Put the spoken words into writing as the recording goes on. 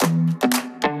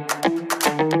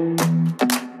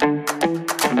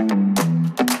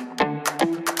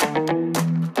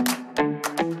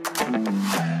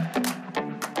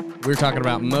We're talking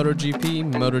about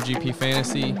MotoGP, MotoGP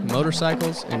Fantasy,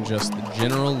 motorcycles, and just the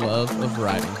general love of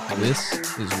riding. This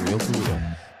is Real Toledo.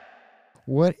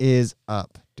 What is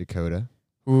up, Dakota?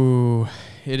 Ooh,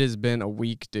 it has been a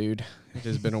week, dude. It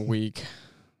has been a week.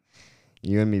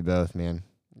 You and me both, man.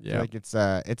 Yeah. Like it's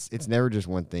never just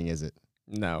one thing, is it?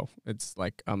 No, it's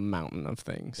like a mountain of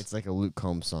things. It's like a Luke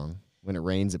Combs song. When it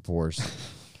rains, it pours.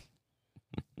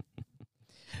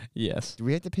 Yes. Do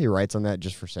we have to pay rights on that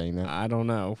just for saying that? I don't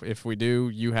know. If we do,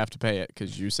 you have to pay it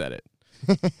because you said it.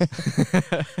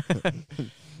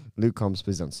 Luke Combs,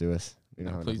 please don't sue us. We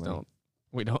don't have Please enough money. don't.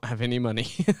 We don't have any money.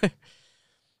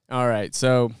 All right,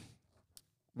 so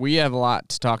we have a lot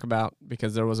to talk about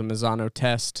because there was a Misano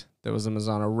test, there was a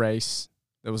Misano race,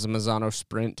 there was a Misano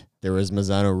sprint. There was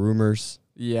Misano rumors.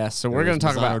 Yeah, so we're going to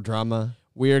talk about drama.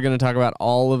 We are going to talk about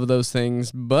all of those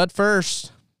things, but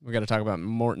first, we got to talk about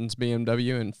Morton's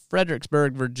BMW in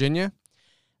Fredericksburg, Virginia.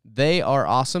 They are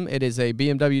awesome. It is a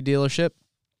BMW dealership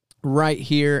right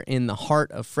here in the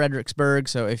heart of Fredericksburg.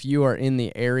 So if you are in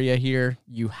the area here,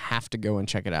 you have to go and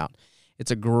check it out. It's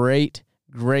a great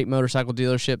motorcycle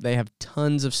dealership. They have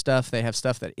tons of stuff. They have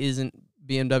stuff that isn't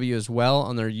BMW as well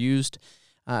on their used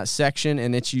section,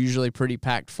 and it's usually pretty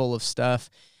packed full of stuff.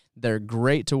 They're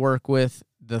great to work with.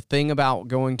 The thing about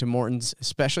going to Morton's,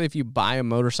 especially if you buy a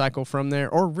motorcycle from there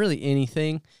or really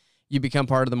anything, you become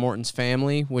part of the Morton's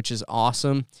family, which is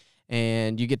awesome.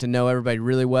 And you get to know everybody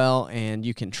really well, and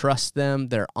you can trust them.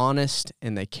 They're honest,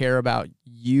 and they care about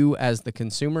you as the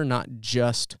consumer, not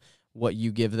just what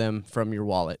you give them from your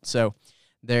wallet. So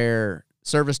their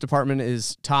service department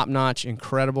is top-notch,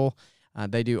 incredible.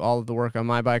 They do all of the work on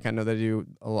my bike. I know they do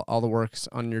all the works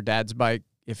on your dad's bike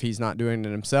if he's not doing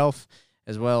it himself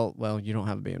as well. Well, you don't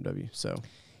have a BMW, so.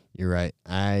 You're right.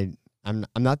 I'm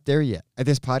not there yet.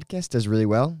 This podcast does really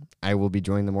well. I will be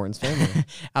joining the Morton's family.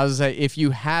 I was going to say, if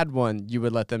you had one, you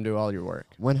would let them do all your work.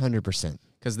 100%.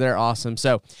 Because they're awesome.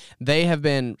 So they have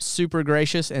been super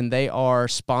gracious, and they are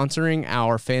sponsoring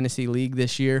our fantasy league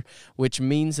this year, which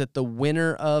means that the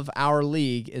winner of our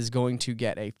league is going to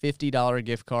get a $50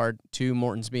 gift card to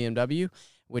Morton's BMW,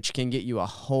 which can get you a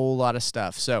whole lot of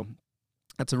stuff. So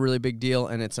that's a really big deal,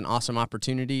 and it's an awesome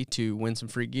opportunity to win some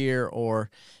free gear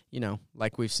or, you know,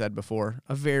 like we've said before,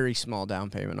 a very small down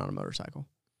payment on a motorcycle.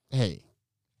 Hey,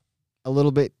 a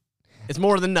little bit. It's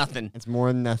more than nothing. It's more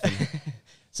than nothing.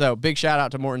 So big shout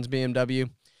out to Morton's BMW.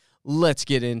 Let's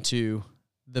get into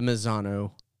the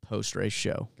Misano post-race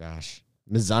show. Gosh.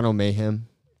 Misano mayhem.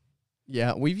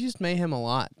 Yeah, we've used mayhem a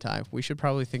lot, Ty. We should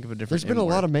probably think of a different There's been a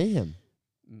lot of mayhem.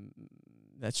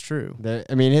 That's true.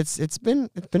 I mean, it's been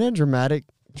a dramatic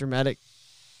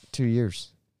 2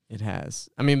 years. It has.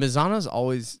 I mean, Misano's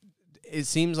always, it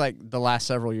seems like the last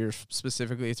several years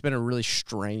specifically, it's been a really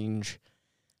strange,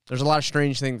 there's a lot of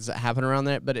strange things that happen around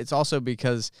there, but it's also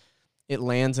because it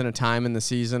lands in a time in the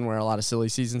season where a lot of silly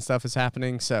season stuff is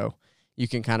happening, so you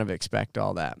can kind of expect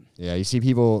all that. Yeah, you see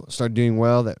people start doing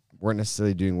well that weren't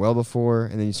necessarily doing well before,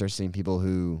 and then you start seeing people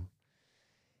who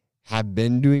have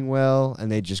been doing well,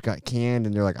 and they just got canned,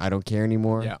 and they're like, I don't care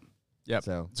anymore. Yeah. Yep.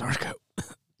 So Zarco.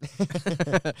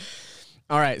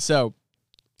 All right, so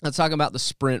let's talk about the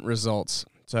sprint results.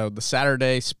 So the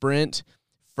Saturday sprint,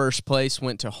 first place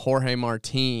went to Jorge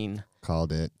Martin.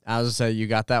 Called it. I was going to say, you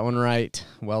got that one right.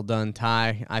 Well done,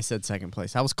 Ty. I said second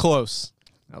place. I was close.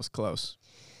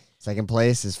 Second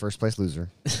place is first place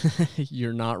loser.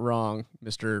 You're not wrong,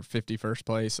 Mr. 51st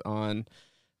place on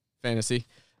fantasy.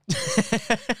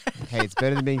 Hey, it's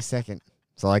better than being second.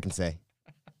 That's all I can say.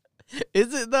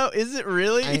 Is it, though? Is it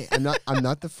really? I'm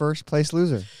not the first place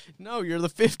loser. No, you're the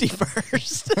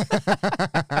 51st.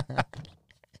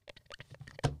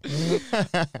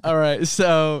 All right,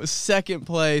 so second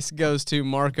place goes to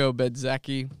Marco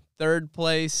Bezzecchi. Third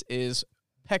place is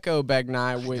Pecco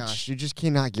Bagnaia, which Gosh, you just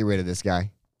cannot get rid of this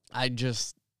guy. I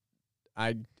just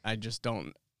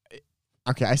don't.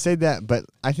 Okay, I say that, but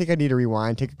I think I need to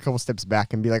rewind, take a couple steps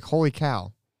back, and be like, holy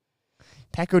cow.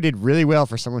 Pecco did really well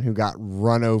for someone who got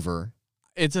run over.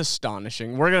 It's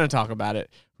astonishing. We're going to talk about it.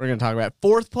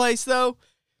 Fourth place, though,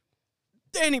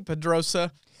 Danny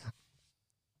Pedrosa.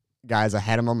 Guys, I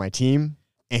had him on my team,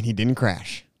 and he didn't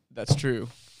crash. That's true.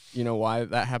 You know why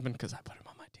that happened? Because I put him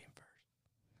on my team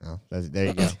first. Oh, there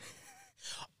you go.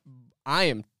 I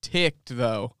am ticked,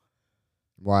 though.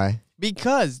 Why?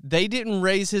 Because they didn't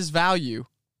raise his value.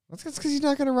 That's because he's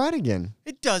not going to ride again.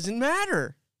 It doesn't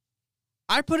matter.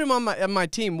 I put him on my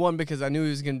team, one, because I knew he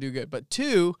was going to do good, but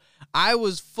two, I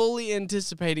was fully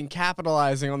anticipating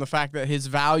capitalizing on the fact that his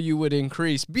value would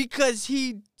increase because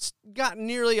he got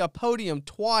nearly a podium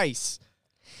twice.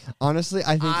 Honestly,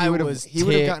 I think he would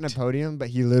have gotten a podium, but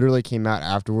he literally came out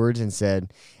afterwards and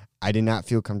said, I did not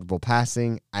feel comfortable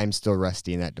passing. I'm still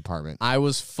rusty in that department. I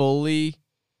was fully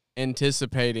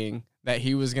anticipating that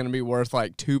he was going to be worth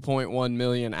like $2.1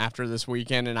 million after this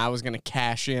weekend, and I was going to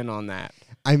cash in on that.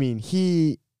 I mean,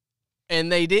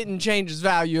 And they didn't change his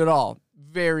value at all.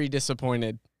 Very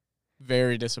disappointed.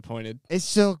 Very disappointed. It's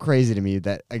still crazy to me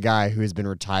that a guy who has been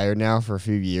retired now for a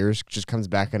few years just comes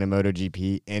back on a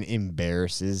MotoGP and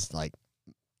embarrasses, like...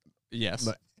 Yes.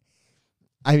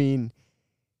 I mean...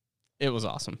 It was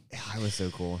awesome. It was so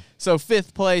cool. So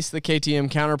 5th place, the KTM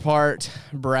counterpart,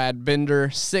 Brad Binder.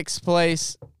 6th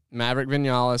place, Maverick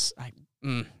Vinales. I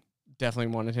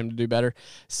definitely wanted him to do better.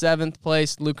 7th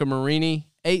place, Luca Marini.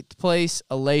 8th place,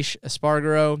 Aleix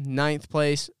Espargaro. 9th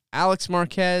place, Alex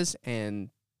Marquez. And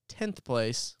 10th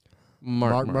place,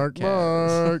 Mark Marquez.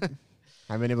 Mark.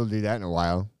 I haven't been able to do that in a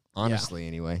while, honestly,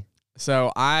 anyway.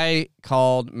 So I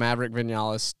called Maverick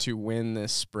Vinales to win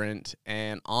this sprint.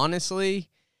 And honestly,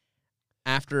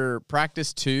 after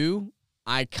practice 2,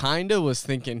 I kind of was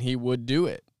thinking he would do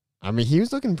it. I mean, he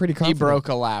was looking pretty confident. He broke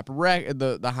a lap,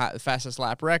 the fastest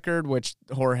lap record, which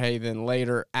Jorge then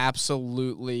later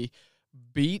absolutely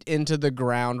beat into the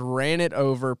ground, ran it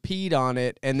over, peed on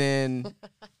it, and then,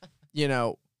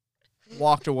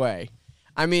 walked away.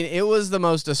 I mean, it was the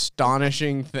most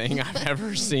astonishing thing I've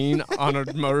ever seen on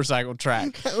a motorcycle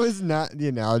track. That was not the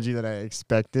analogy that I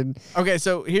expected. Okay,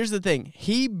 so here's the thing.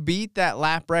 He beat that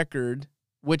lap record,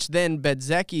 which then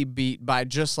Bezzecchi beat by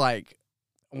just like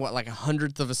a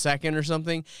 100th of a second or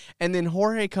something. And then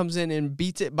Jorge comes in and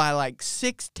beats it by like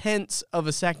 0.6 of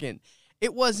a second.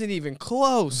 It wasn't even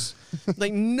close.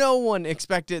 Like, no one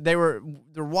expected. They're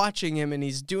watching him, and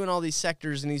he's doing all these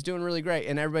sectors, and he's doing really great.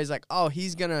 And everybody's like, oh,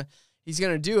 he's gonna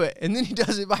do it. And then he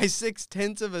does it by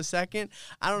 0.6 of a second.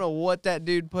 I don't know what that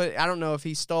dude put. I don't know if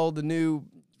he stole the new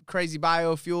crazy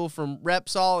biofuel from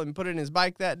Repsol and put it in his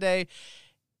bike that day.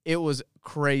 It was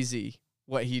crazy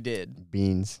what he did.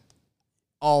 Beans.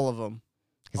 All of them.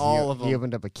 All of them. He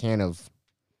opened up a can of...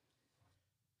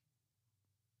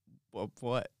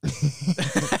 What?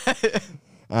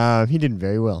 He did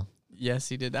very well. Yes,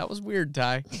 he did. That was weird,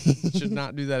 Ty. Should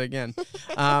not do that again.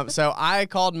 So I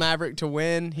called Maverick to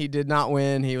win. He did not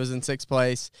win. He was in 6th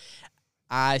place.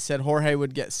 I said Jorge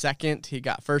would get 2nd. He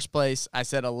got 1st place. I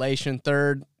said Aleix in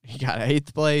 3rd. He got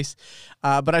 8th place.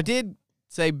 But I did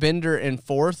say Binder in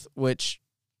 4th, which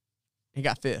he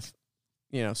got 5th.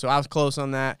 So I was close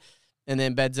on that. And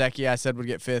then Bezzecchi, I said, would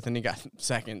get 5th, and he got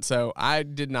 2nd. So I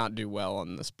did not do well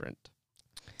on the sprint.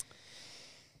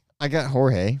 I got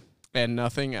Jorge. And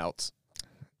nothing else.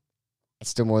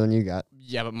 That's still more than you got.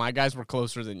 Yeah, but my guys were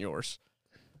closer than yours.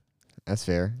 That's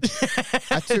fair.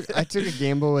 I took a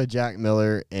gamble with Jack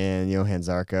Miller and Johan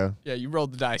Zarco. Yeah, you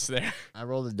rolled the dice there. I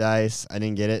rolled the dice. I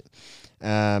didn't get it.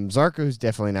 Zarco's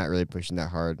definitely not really pushing that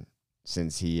hard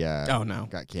since he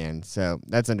got canned. So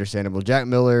that's understandable. Jack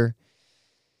Miller,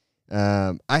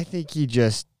 I think he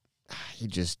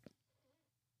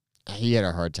had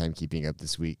a hard time keeping up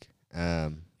this week.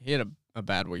 He had a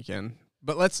bad weekend.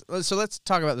 But let's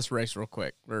talk about this race real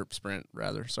quick, or sprint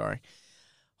rather. Sorry.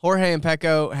 Jorge and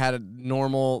Pecco had a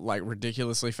normal,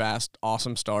 ridiculously fast,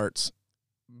 awesome starts.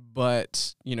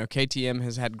 But, KTM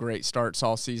has had great starts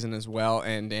all season as well,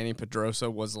 and Danny Pedrosa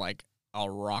was like a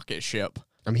rocket ship.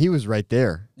 I mean, he was right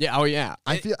there. Yeah, oh yeah.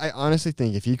 I honestly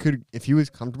think if he was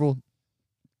comfortable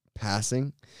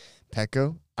passing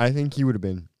Pecco, I think he would have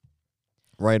been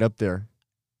right up there.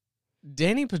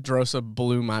 Danny Pedrosa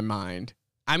blew my mind.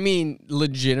 I mean,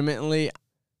 legitimately,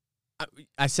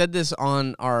 I said this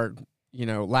on our,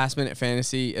 last minute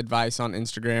fantasy advice on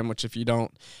Instagram, which if you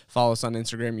don't follow us on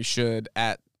Instagram, you should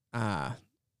at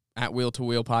Wheel to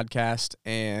Wheel Podcast,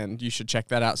 and you should check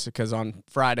that out because on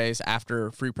Fridays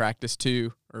after free practice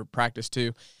 2 or practice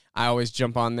 2, I always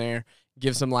jump on there,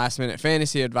 give some last minute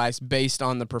fantasy advice based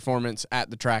on the performance at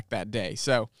the track that day.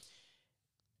 So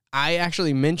I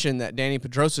actually mentioned that Danny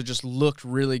Pedrosa just looked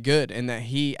really good and that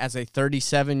he, as a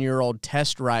 37-year-old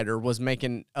test rider, was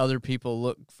making other people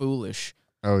look foolish.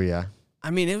 Oh, yeah. I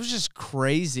mean, it was just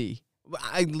crazy.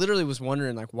 I literally was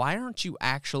wondering, why aren't you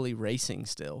actually racing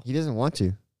still? He doesn't want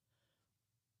to.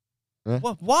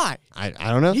 Well, why? I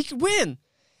don't know. He could win.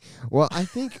 Well, I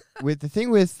think the thing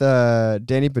with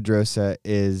Danny Pedrosa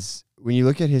is when you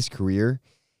look at his career,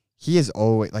 he is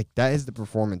always, that is the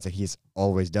performance that he's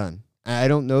always done. I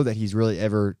don't know that he's really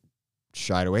ever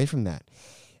shied away from that.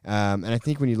 And I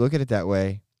think when you look at it that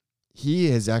way,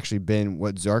 he has actually been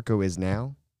what Zarco is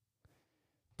now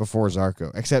before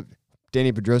Zarco. Except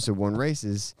Danny Pedrosa won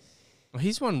races. Well,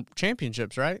 he's won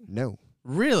championships, right? No.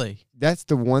 Really? That's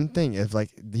the one thing.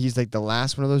 He's the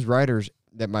last one of those riders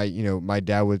that my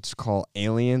dad would call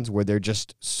aliens, where they're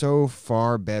just so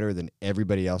far better than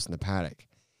everybody else in the paddock.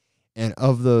 And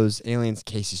of those aliens,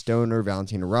 Casey Stoner,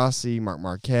 Valentino Rossi, Marc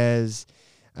Marquez,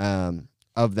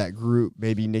 of that group,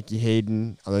 maybe Nicky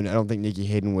Hayden, although I don't think Nicky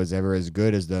Hayden was ever as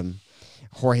good as them,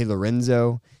 Jorge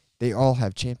Lorenzo, they all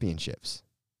have championships,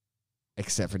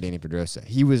 except for Danny Pedrosa.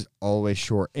 He was always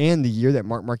short. And the year that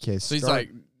Marc Marquez So he's like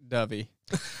Dovey.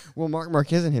 Well, Marc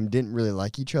Marquez and him didn't really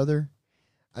like each other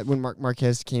when Marc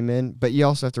Marquez came in. But you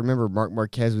also have to remember Marc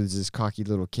Marquez was this cocky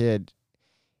little kid.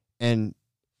 And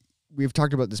we've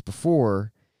talked about this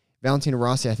before. Valentino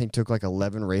Rossi, I think, took like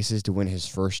 11 races to win his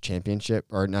first championship.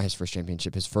 Or not his first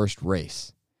championship, his first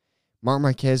race. Marc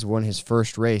Marquez won his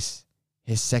first race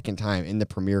his second time in the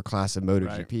premier class of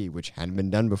MotoGP, which hadn't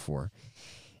been done before.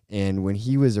 And when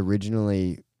he was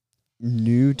originally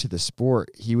new to the sport,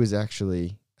 he was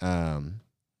actually,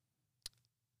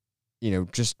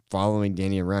 just following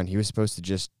Danny around. He was supposed to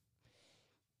just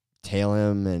tail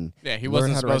him and he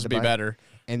wasn't supposed to be better.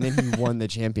 And then he won the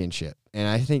championship. And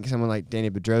I think someone like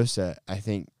Danny Pedrosa,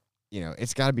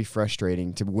 it's got to be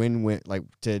frustrating to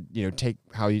take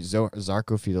how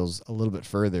Zarco feels a little bit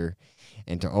further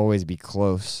and to always be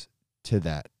close to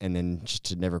that and then just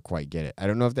to never quite get it. I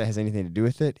don't know if that has anything to do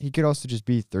with it. He could also just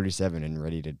be 37 and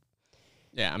ready to.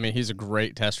 Yeah, I mean, he's a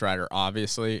great test rider,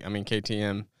 obviously. I mean,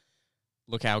 KTM,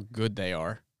 look how good they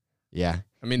are. Yeah.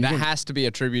 I mean, that has to be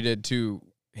attributed to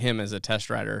him as a test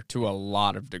rider to a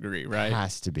lot of degree, right?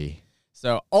 Has to be.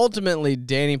 So, ultimately,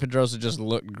 Danny Pedrosa just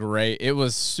looked great. It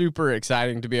was super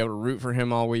exciting to be able to root for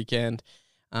him all weekend.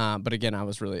 But, again, I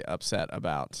was really upset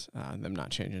about them not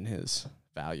changing his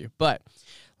value. But,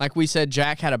 like we said,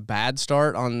 Jack had a bad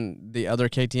start on the other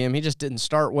KTM. He just didn't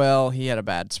start well. He had a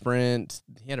bad sprint.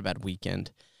 He had a bad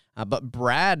weekend. But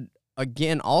Brad,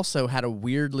 again, also had a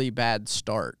weirdly bad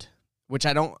start, which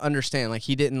I don't understand. Like,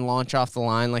 he didn't launch off the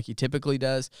line like he typically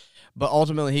does, but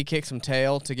ultimately he kicked some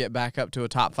tail to get back up to a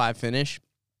top 5 finish.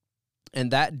 And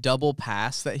that double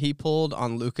pass that he pulled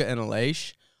on Luca and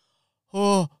Aleix,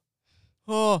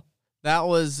 that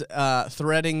was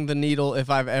threading the needle if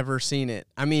I've ever seen it.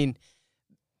 I mean,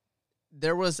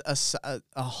 there was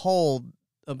a hole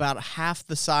about half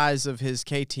the size of his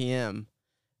KTM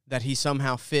that he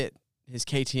somehow fit his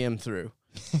KTM through.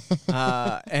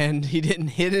 And he didn't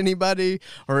hit anybody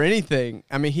or anything.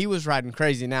 I mean, he was riding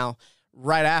crazy. Now,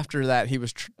 right after that, he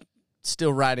was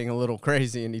still riding a little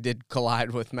crazy, and he did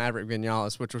collide with Maverick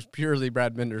Vinales, which was purely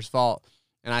Brad Binder's fault.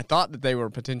 And I thought that they were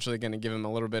potentially going to give him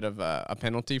a little bit of a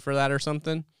penalty for that or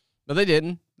something, but they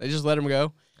didn't. They just let him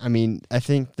go. I mean, I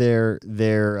think they're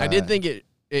I did think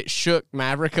it shook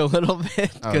Maverick a little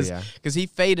bit because he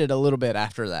faded a little bit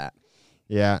after that.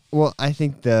 Yeah, well, I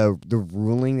think the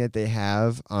ruling that they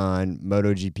have on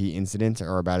MotoGP incidents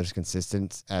are about as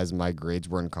consistent as my grades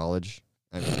were in college.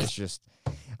 I mean, it's just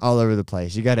all over the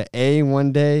place. You got an A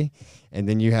one day, and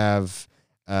then you have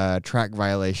a track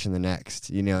violation the next.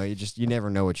 You never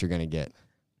know what you're going to get.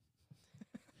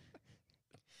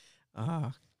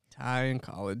 Tie in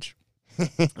college.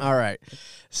 All right.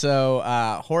 So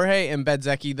Jorge and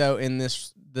Bezzecchi, though, in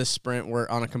this sprint were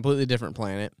on a completely different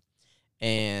planet,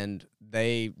 and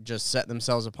they just set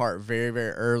themselves apart very,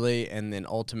 very early, and then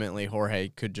ultimately Jorge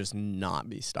could just not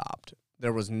be stopped.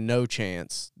 There was no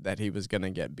chance that he was going to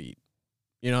get beat.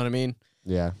 You know what I mean?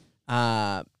 Yeah.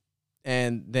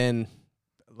 And then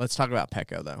let's talk about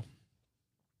Pecco, though.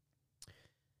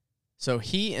 So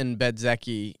he and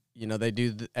Bezzecchi, they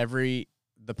do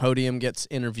the podium gets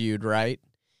interviewed, right?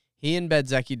 He and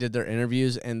Bezzecchi did their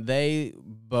interviews, and they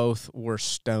both were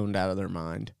stoned out of their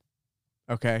mind.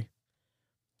 Okay?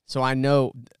 So I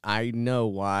know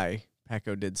why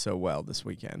Pecco did so well this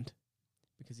weekend.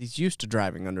 Because he's used to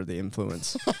driving under the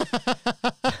influence.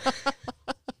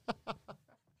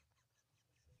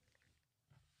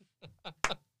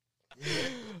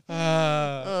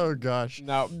 Oh gosh.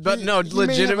 No, but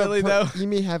legitimately though. He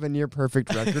may have a near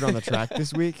perfect record on the track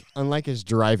this week, unlike his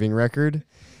driving record.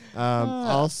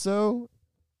 Also,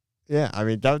 yeah, I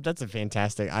mean that's a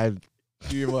fantastic.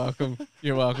 You're welcome.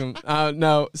 You're welcome.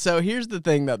 No, so here's the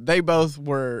thing though. They both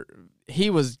were. He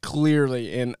was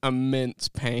clearly in immense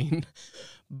pain,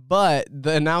 but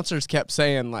the announcers kept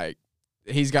saying like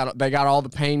they got all the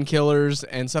painkillers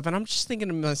and stuff, and I'm just thinking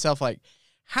to myself like,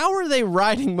 how are they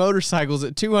riding motorcycles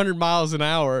at 200 miles an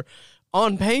hour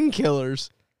on painkillers?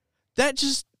 That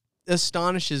just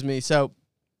astonishes me. So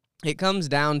it comes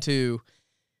down to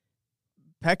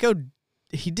Pecco.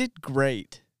 He did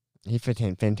great. He fit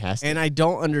in fantastic. And I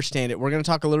don't understand it. We're going to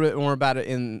talk a little bit more about it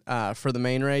in for the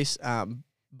main race.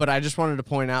 But I just wanted to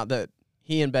point out that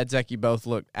he and Bezzecchi both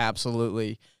looked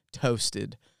absolutely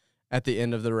toasted at the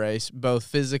end of the race, both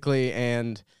physically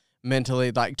and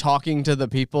mentally. Like talking to the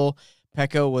people,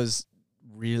 Pecco was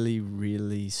really,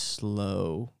 really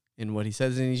slow in what he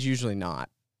says, and he's usually not.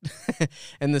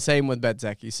 And the same with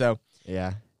Bezzecchi. So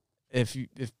Yeah. if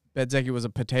Bezzecchi was a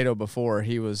potato before,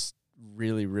 he was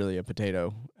really, really a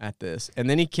potato at this. And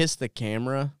then he kissed the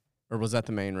camera, or was that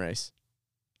the main race?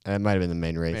 That might have been the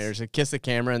main race. He kissed the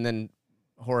camera, and then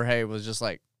Jorge was just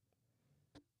like,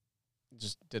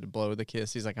 just did a blow with a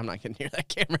kiss. He's like, I'm not getting near that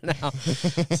camera now.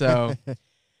 So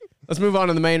let's move on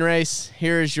to the main race.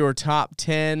 Here is your top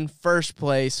 10. First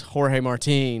place, Jorge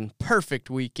Martin. Perfect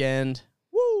weekend.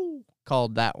 Woo!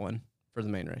 Called that one for the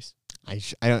main race. I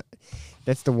don't.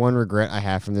 That's the one regret I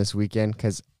have from this weekend,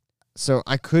 because so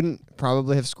I couldn't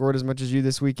probably have scored as much as you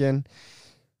this weekend,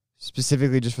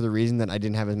 specifically just for the reason that I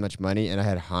didn't have as much money and I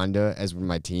had Honda as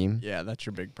my team. Yeah, that's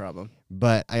your big problem.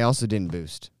 But I also didn't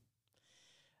boost.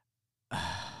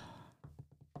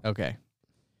 Okay.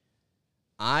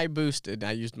 I boosted.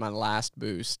 I used my last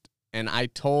boost, and I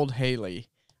told Haley,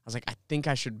 I was like, I think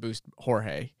I should boost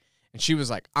Jorge. And she was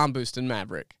like, I'm boosting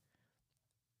Maverick.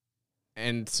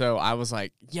 And so I was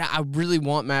like, yeah, I really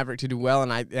want Maverick to do well.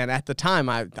 And at the time,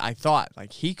 I thought,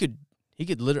 like, he could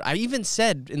literally, I even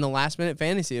said in the last minute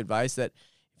fantasy advice that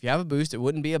if you have a boost, it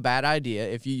wouldn't be a bad idea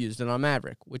if you used it on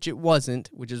Maverick, which it wasn't,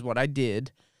 which is what I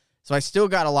did. So I still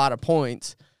got a lot of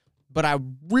points. But I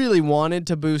really wanted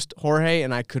to boost Jorge,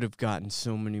 and I could have gotten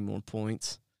so many more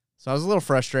points. So I was a little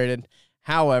frustrated.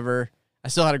 However, I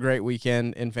still had a great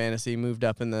weekend in fantasy, moved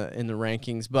up in the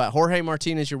rankings. But Jorge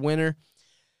Martin is your winner.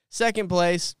 Second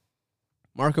place,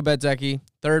 Marco Bezzecchi.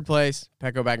 Third place,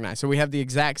 Pecco Bagnaia. So we have the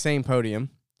exact same podium.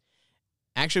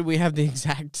 Actually, we have the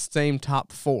exact same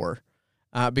top four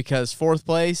because fourth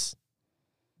place,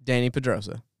 Danny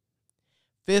Pedrosa.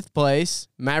 Fifth place,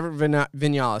 Maverick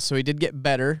Vinales. So he did get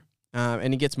better.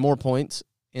 And he gets more points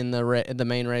in the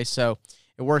main race, so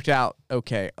it worked out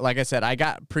okay. Like I said, I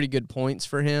got pretty good points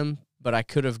for him, but I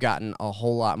could have gotten a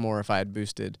whole lot more if I had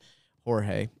boosted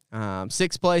Jorge.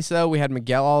 Sixth place, though, we had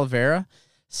Miguel Oliveira.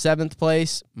 Seventh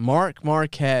place, Marc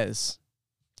Marquez.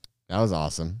 That was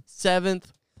awesome.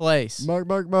 Seventh place. Mark.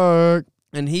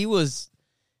 And he was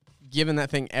giving that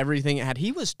thing everything it had.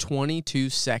 He was 22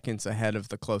 seconds ahead of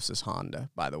the closest Honda,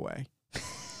 by the way.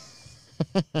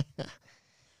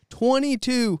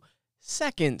 22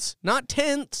 seconds, not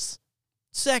tenths,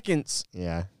 seconds.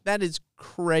 Yeah. That is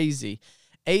crazy.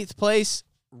 Eighth place,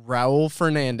 Raul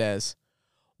Fernandez.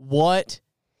 What?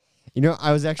 You know,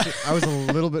 I was a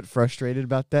little bit frustrated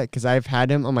about that because I've had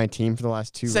him on my team for the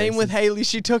last two Same races. with Haley.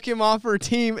 She took him off her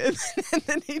team, and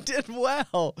then he did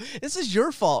well. This is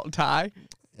your fault, Ty.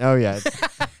 Oh, yeah.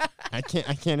 I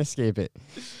can't escape it.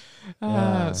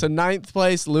 So ninth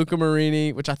place, Luca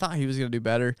Marini, which I thought he was going to do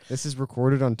better. This is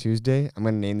recorded on Tuesday. I'm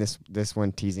going to name this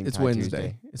one Teasing It's Ty Wednesday.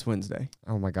 Tuesday. It's Wednesday.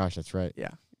 Oh, my gosh, that's right.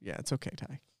 Yeah, it's okay,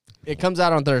 Ty. It comes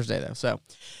out on Thursday, though. So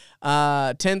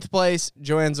 10th place,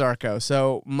 Joanne Zarco.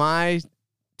 So my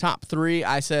top three,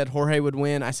 I said Jorge would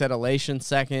win. I said Elation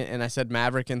second, and I said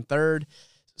Maverick in third.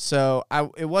 So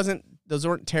those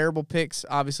weren't terrible picks.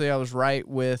 Obviously, I was right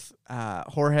with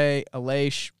Jorge,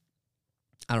 Elation.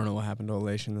 I don't know what happened to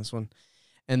Elation this one.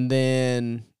 And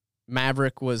then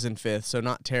Maverick was in fifth, so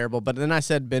not terrible. But then I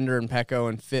said Bender and Pecco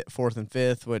in fourth and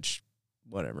fifth, which,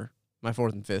 whatever. My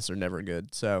fourth and fifths are never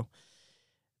good. So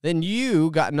then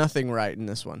you got nothing right in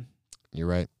this one. You're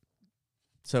right.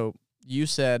 So you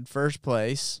said first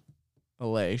place,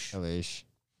 Elation.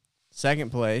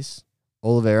 Second place,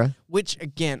 Oliveira. which,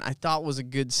 again, I thought was a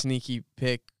good sneaky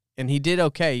pick. And he did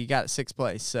okay. He got sixth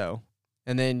place. So,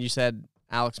 and then you said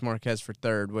Alex Marquez for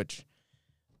third, which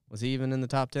was he even in the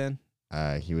top 10?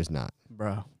 He was not.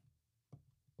 Bro.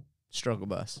 Struggle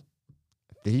bus.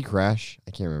 Did he crash?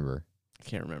 I can't remember. I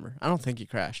can't remember. I don't think he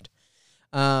crashed.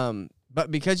 But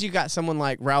because you got someone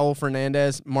like Raul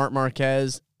Fernandez, Marc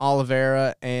Marquez,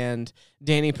 Oliveira, and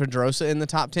Danny Pedrosa in the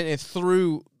top 10, it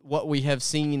threw what we have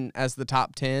seen as the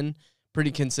top 10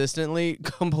 pretty consistently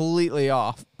completely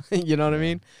off. You know what I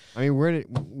mean? I mean,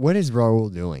 what is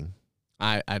Raul doing?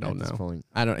 I don't know. At this point?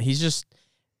 I don't. He's just.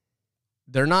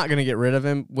 They're not going to get rid of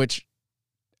him, which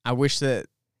I wish that.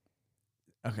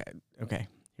 Okay.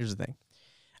 Here's the thing.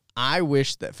 I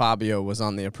wish that Fabio was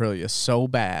on the Aprilia so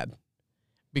bad,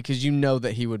 because you know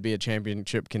that he would be a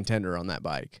championship contender on that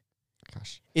bike.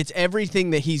 Gosh, it's everything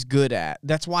that he's good at.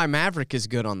 That's why Maverick is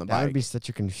good on the bike. That would be such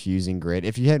a confusing grid.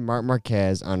 If you had Marc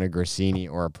Marquez on a Grassini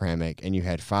or a Pramac, and you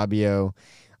had Fabio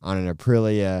on an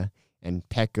Aprilia and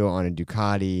Pecco on a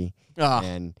Ducati.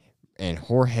 And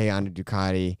Jorge on a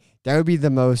Ducati, that would be the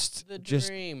most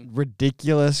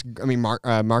ridiculous. I mean,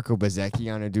 Marco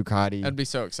Bezzecchi on a Ducati. That'd be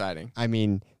so exciting. I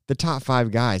mean, the top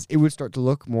 5 guys, it would start to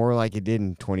look more like it did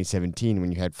in 2017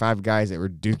 when you had 5 guys that were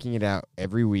duking it out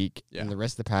every week, and the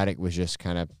rest of the paddock was just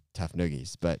kind of tough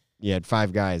noogies. But you had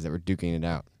 5 guys that were duking it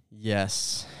out.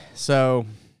 Yes. So,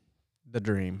 the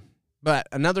dream. But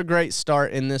another great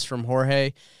start in this from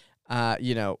Jorge.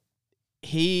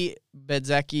 He,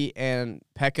 Bezzecchi, and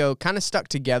Pecco kind of stuck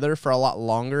together for a lot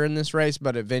longer in this race,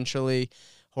 but eventually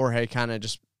Jorge kind of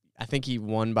just, I think he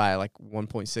won by like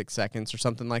 1.6 seconds or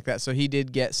something like that. So he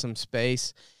did get some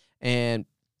space. And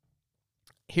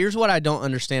here's what I don't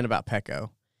understand about Pecco.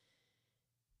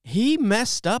 He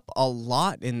messed up a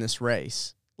lot in this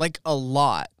race. Like a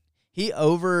lot. He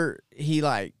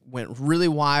went really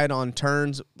wide on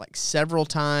turns like several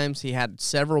times. He had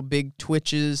several big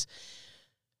twitches.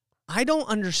 I don't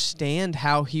understand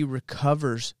how he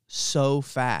recovers so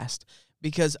fast,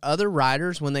 because other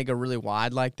riders, when they go really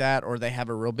wide like that or they have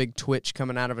a real big twitch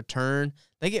coming out of a turn,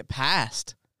 they get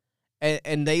passed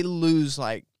and they lose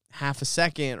like half a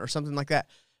second or something like that.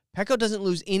 Pecco doesn't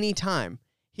lose any time.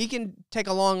 He can take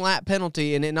a long lap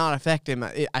penalty and it not affect him,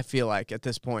 I feel like, at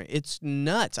this point. It's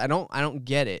nuts. I don't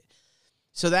get it.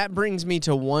 So that brings me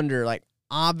to wonder, like,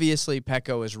 obviously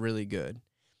Pecco is really good.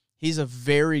 He's a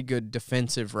very good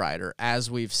defensive rider, as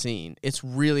we've seen. It's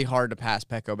really hard to pass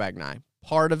Pecco Bagnaia.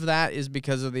 Part of that is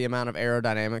because of the amount of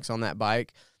aerodynamics on that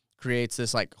bike creates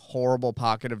this, like, horrible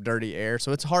pocket of dirty air.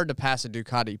 So it's hard to pass a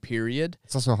Ducati, period.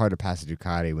 It's also hard to pass a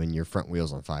Ducati when your front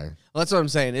wheel's on fire. Well, that's what I'm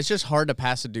saying. It's just hard to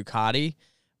pass a Ducati.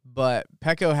 But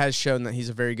Pecco has shown that he's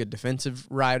a very good defensive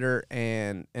rider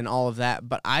and all of that.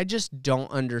 But I just don't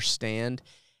understand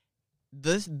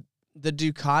this. The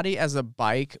Ducati as a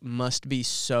bike must be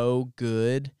so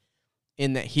good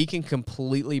in that he can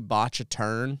completely botch a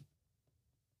turn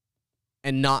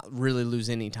and not really lose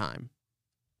any time.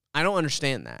 I don't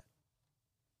understand that.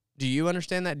 Do you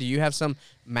understand that? Do you have some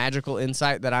magical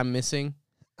insight that I'm missing?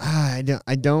 I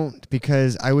don't,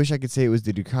 because I wish I could say it was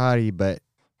the Ducati, but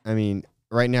I mean,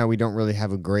 right now we don't really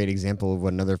have a great example of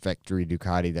what another factory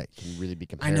Ducati that can really be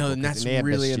comparable. I know, and that's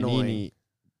really annoying.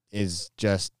 Is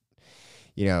just,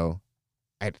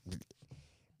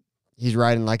 he's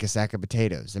riding like a sack of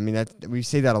potatoes. I mean, we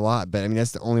say that a lot, but I mean,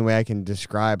 that's the only way I can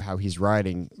describe how he's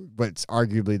riding what's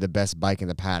arguably the best bike in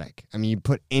the paddock. I mean, you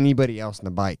put anybody else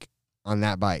on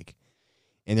that bike,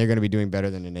 and they're going to be doing better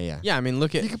than Enea. Yeah, I mean,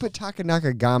 look at... You could put Taka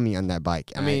Nakagami on that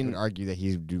bike. I would argue that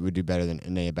he would do better than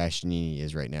Enea Bastianini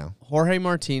is right now. Jorge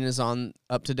Martin is on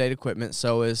up-to-date equipment,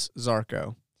 so is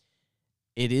Zarco.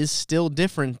 It is still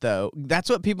different, though. That's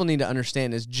what people need to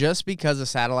understand, is just because a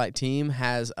satellite team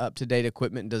has up-to-date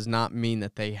equipment does not mean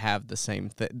that they have the same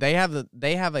thing. They have a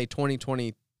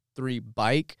 2023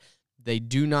 bike. They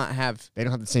don't have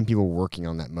the same people working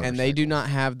on that motorcycle. And they do not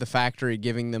have the factory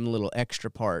giving them little extra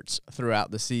parts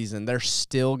throughout the season. They're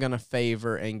still going to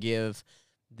favor and give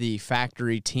the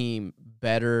factory team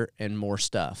better and more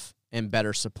stuff and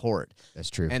better support. That's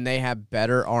true. And they have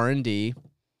better R&D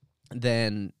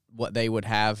than what they would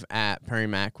have at Perry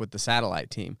Mac with the satellite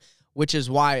team, which is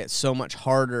why it's so much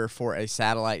harder for a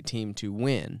satellite team to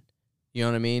win. You know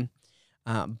what I mean?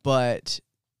 But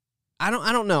I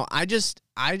don't know. I just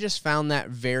found that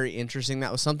very interesting.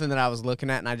 That was something that I was looking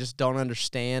at, and I just don't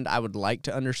understand. I would like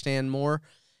to understand more,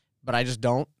 but I just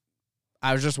don't.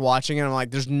 I was just watching it, and I'm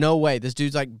like, there's no way. This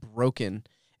dude's, like, broken.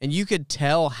 And you could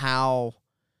tell how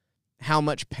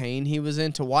much pain he was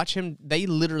in. To watch him, they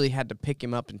literally had to pick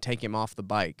him up and take him off the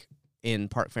bike in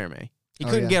Parc Fermé. He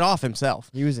couldn't get off himself.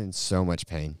 He was in so much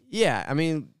pain. Yeah, I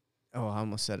mean... Oh, I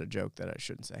almost said a joke that I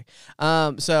shouldn't say.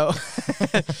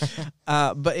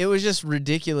 But it was just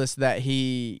ridiculous that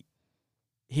he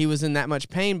was in that much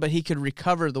pain, but he could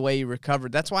recover the way he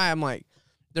recovered. That's why I'm like,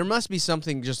 there must be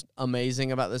something just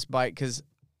amazing about this bike, because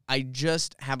I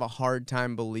just have a hard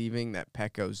time believing that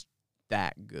Pecco's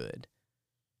that good.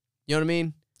 You know what I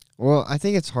mean? Well, I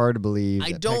think it's hard to believe.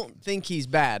 I don't think he's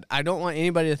bad. I don't want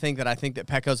anybody to think that I think that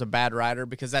Pecco's a bad rider,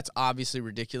 because that's obviously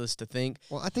ridiculous to think.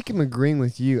 Well, I think I'm agreeing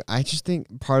with you. I just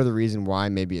think part of the reason why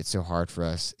maybe it's so hard for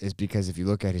us is because if you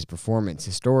look at his performance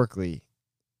historically,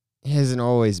 it hasn't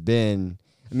always been.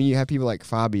 I mean, you have people like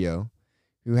Fabio,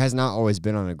 who has not always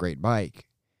been on a great bike,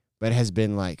 but has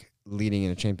been like leading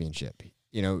in a championship.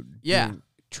 Doing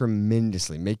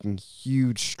tremendously, making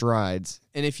huge strides.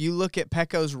 And if you look at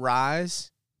Pecco's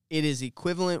rise, it is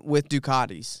equivalent with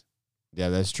Ducati's. Yeah,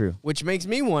 that's true. Which makes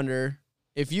me wonder,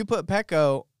 if you put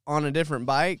Pecco on a different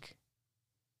bike,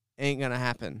 ain't going to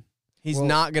happen. He's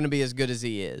not going to be as good as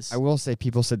he is. I will say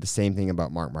people said the same thing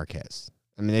about Marc Marquez.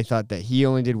 I mean, they thought that he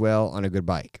only did well on a good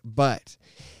bike. But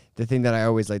the thing that I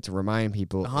always like to remind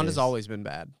people the Honda's always been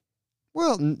bad.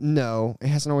 Well, no, it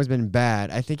hasn't always been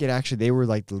bad. I think they were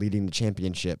like leading the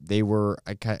championship. They were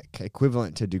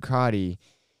equivalent to Ducati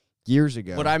years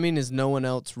ago. What I mean is no one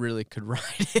else really could ride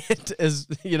it. As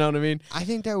you know what I mean? I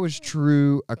think that was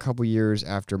true a couple years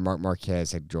after Marc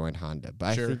Marquez had joined Honda.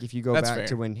 But Sure. I think if you go That's back fair.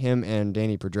 to when him and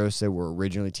Danny Pedrosa were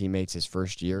originally teammates his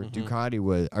first year,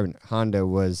 Honda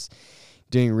was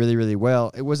doing really, really well.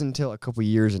 It wasn't until a couple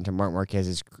years into Marc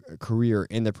Marquez's career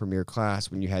in the Premier class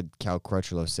when you had Cal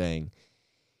Crutchlow saying,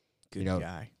 Good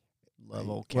guy. Love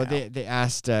old Cal. well, they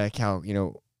asked Cal,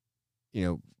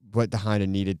 what the Honda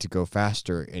needed to go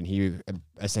faster, and he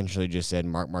essentially just said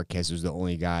Marc Marquez was the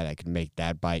only guy that could make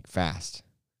that bike fast.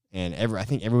 And I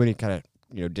think everybody kind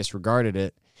of disregarded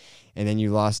it, and then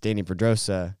you lost Danny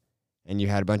Pedrosa, and you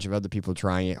had a bunch of other people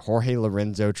trying it. Jorge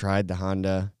Lorenzo tried the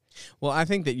Honda. Well, I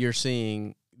think that you're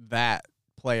seeing that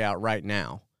play out right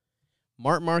now.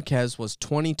 Marc Marquez was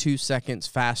 22 seconds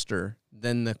faster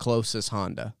than the closest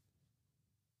Honda.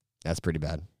 That's pretty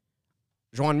bad.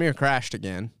 Joan Mir crashed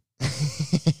again.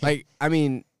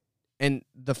 And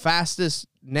the fastest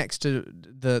next to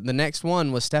the next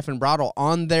one was Stefan Bradl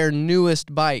on their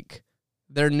newest bike,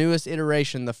 their newest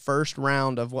iteration. The first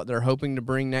round of what they're hoping to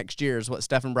bring next year is what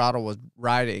Stefan Bradl was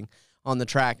riding on the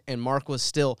track, and Mark was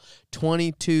still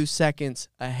 22 seconds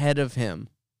ahead of him.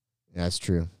 That's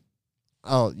true.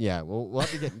 Oh yeah, we'll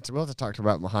have to talk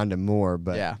about Honda more,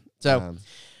 but yeah. So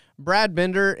Brad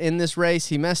Binder in this race,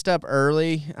 he messed up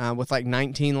early with like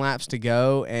 19 laps to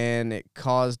go, and it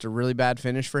caused a really bad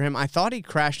finish for him. I thought he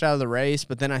crashed out of the race,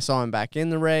 but then I saw him back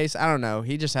in the race. I don't know.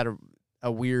 He just had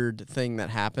a weird thing that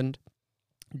happened.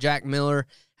 Jack Miller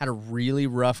had a really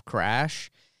rough crash,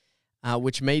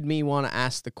 which made me want to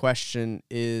ask the question,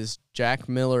 is Jack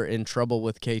Miller in trouble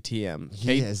with KTM?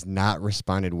 He has not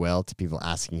responded well to people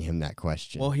asking him that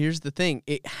question. Well, here's the thing.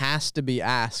 It has to be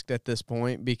asked at this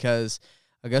point because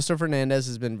Augusto Fernandez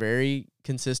has been very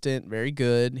consistent, very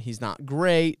good. He's not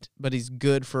great, but he's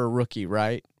good for a rookie,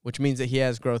 right? Which means that he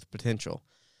has growth potential.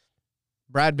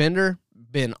 Brad Binder,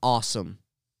 been awesome,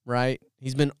 right?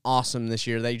 He's been awesome this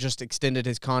year. They just extended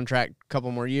his contract a couple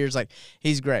more years. Like,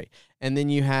 he's great. And then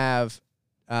you have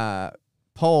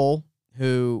Pole,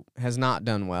 who has not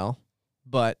done well,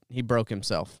 but he broke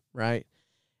himself, right?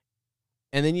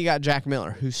 And then you got Jack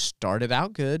Miller, who started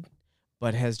out good,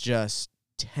 but has just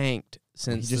tanked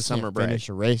since the summer break. Finish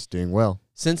a race doing well.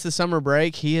 Since the summer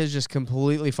break, he has just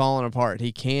completely fallen apart.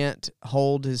 He can't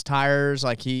hold his tires.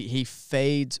 Like, he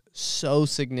fades so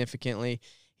significantly.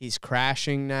 He's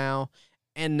crashing now.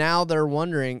 And now they're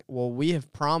wondering, well, we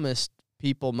have promised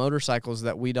people motorcycles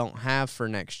that we don't have for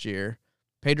next year.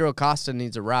 Pedro Acosta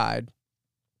needs a ride.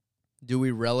 Do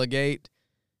we relegate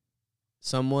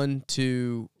someone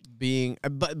to being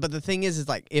but the thing is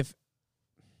like, if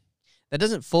that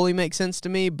doesn't fully make sense to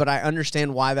me, but I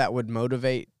understand why that would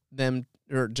motivate them,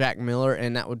 or Jack Miller,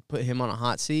 and that would put him on a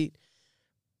hot seat.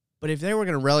 But if they were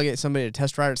going to relegate somebody to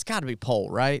test rider, it's got to be Pole,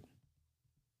 right?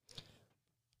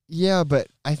 Yeah, but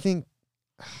I think,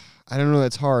 I don't know,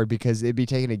 that's hard because it'd be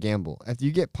taking a gamble. If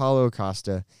you get Paulo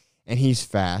Acosta and he's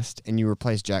fast and you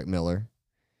replace Jack Miller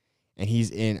and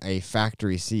he's in a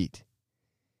factory seat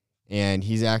and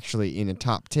he's actually in a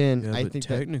top 10, Yeah, I but think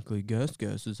technically Gus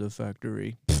is a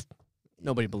factory.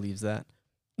 Nobody believes that.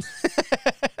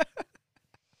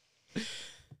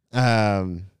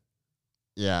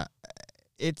 Yeah,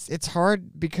 it's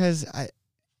hard because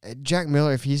Jack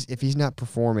Miller, if he's not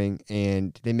performing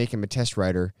and they make him a test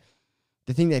rider,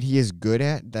 the thing that he is good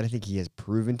at, that I think he has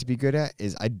proven to be good at,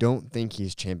 is I don't think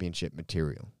he's championship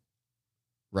material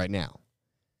right now.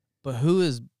 But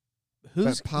who's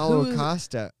Paulo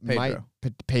Acosta Pedro.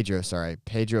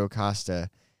 Pedro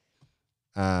Acosta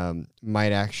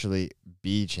might actually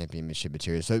be championship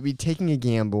material. So it'd be taking a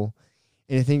gamble.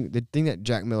 And I think the thing that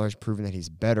Jack Miller has proven that he's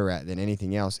better at than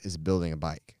anything else is building a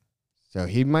bike. So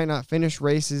he might not finish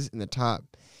races in the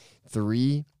top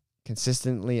 3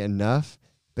 consistently enough,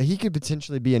 but he could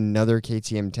potentially be another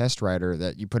KTM test rider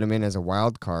that you put him in as a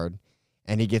wild card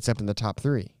and he gets up in the top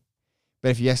 3. But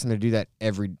if you ask him to do that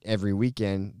every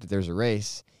weekend that there's a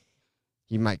race,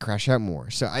 he might crash out more.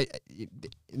 So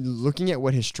looking at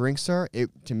what his strengths are,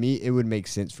 to me it would make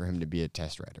sense for him to be a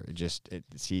test rider.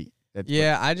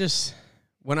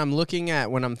 When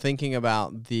I'm thinking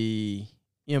about the,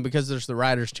 because there's the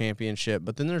Riders' Championship,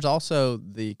 but then there's also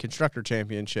the Constructor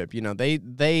Championship.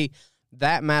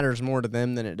 That matters more to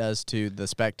them than it does to the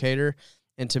spectator.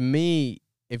 And to me,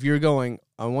 if you're going,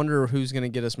 I wonder who's going to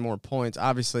get us more points.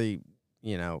 Obviously,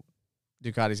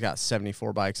 Ducati's got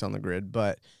 74 bikes on the grid,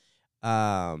 but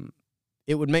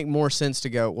it would make more sense to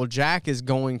go, well, Jack is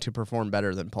going to perform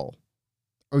better than Pole.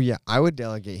 Oh yeah, I would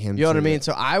delegate him. You know what I mean?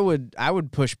 So I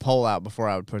would push Pole out before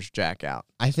I would push Jack out.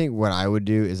 I think what I would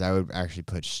do is I would actually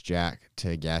push Jack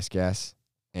to gas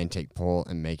and take Pole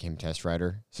and make him test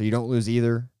rider. So you don't lose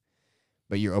either,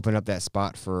 but you open up that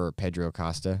spot for Pedro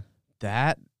Acosta.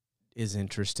 That is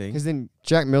interesting. Because then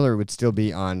Jack Miller would still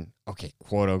be on, okay,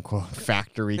 quote unquote,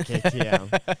 factory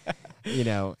KTM.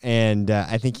 And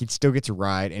I think he'd still get to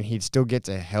ride and he'd still get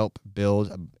to help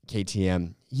build a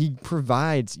KTM. He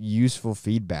provides useful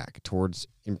feedback towards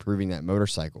improving that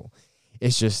motorcycle.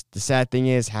 It's just the sad thing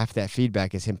is half that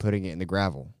feedback is him putting it in the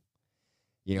gravel.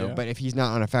 But if he's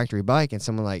not on a factory bike and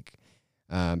someone like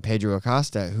Pedro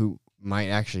Acosta, who might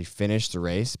actually finish the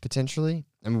race potentially,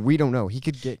 I mean, we don't know. He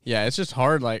could get... Yeah, it's just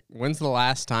hard. Like, when's the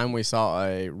last time we saw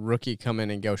a rookie come in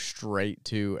and go straight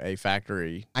to a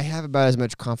factory? I have about as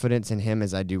much confidence in him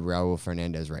as I do Raul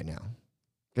Fernandez right now.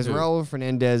 Because Raul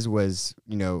Fernandez was,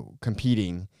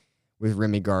 competing with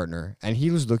Remy Gardner, and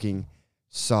he was looking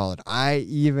solid.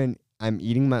 I'm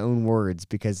eating my own words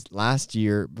because last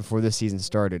year, before the season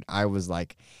started, I was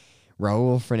like,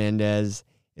 Raul Fernandez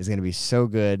is going to be so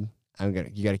good.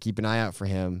 You got to keep an eye out for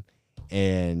him.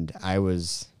 And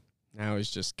now he's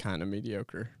just kind of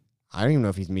mediocre. I don't even know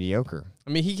if he's mediocre. I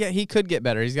mean, he could get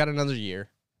better. He's got another year.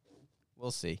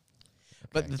 We'll see. Okay.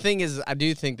 But the thing is, I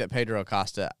do think that Pedro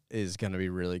Acosta is going to be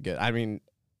really good. I mean,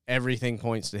 everything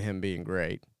points to him being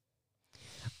great.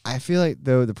 I feel like,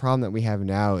 though, the problem that we have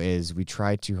now is we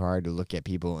try too hard to look at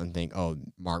people and think, oh,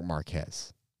 Marc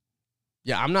Marquez.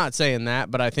 Yeah, I'm not saying that,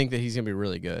 but I think that he's going to be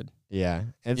really good. Yeah.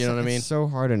 You know what I mean? It's so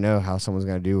hard to know how someone's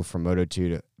going to do from Moto2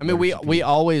 to... I mean, we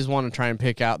always want to try and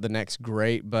pick out the next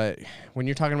great, but when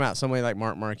you're talking about somebody like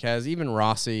Marc Marquez, even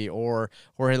Rossi or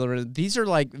Jorge Lorenzo, these are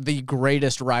like the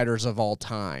greatest riders of all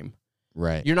time.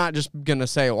 Right. You're not just going to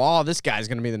say, well, this guy's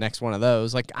going to be the next one of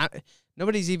those. Like,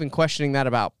 nobody's even questioning that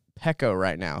about Pecco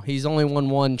right now. He's only won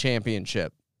one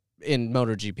championship in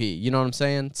MotoGP. You know what I'm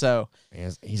saying? So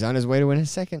he's on his way to win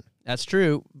his second. That's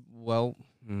true. Well...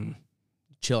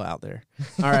 chill out there.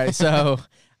 All right, so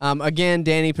again,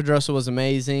 Danny Pedrosa was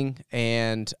amazing,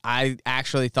 and I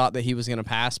actually thought that he was going to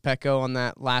pass Pecco on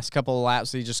that last couple of laps.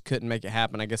 So he just couldn't make it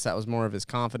happen. I guess that was more of his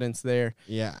confidence there.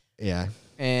 Yeah.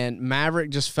 And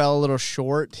Maverick just fell a little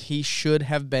short. He should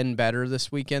have been better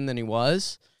this weekend than he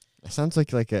was. It sounds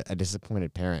like a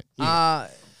disappointed parent.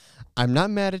 I'm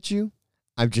not mad at you.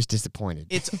 I'm just disappointed.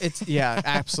 It's yeah,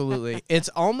 absolutely. It's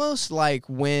almost like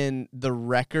when the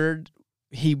record.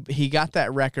 He got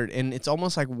that record, and it's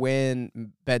almost like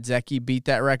when Bezzecchi beat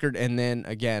that record, and then,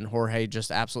 again, Jorge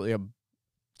just absolutely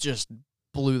just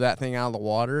blew that thing out of the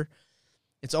water.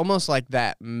 It's almost like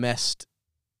that messed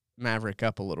Maverick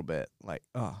up a little bit. Like,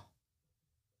 oh,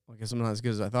 I guess I'm not as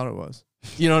good as I thought it was.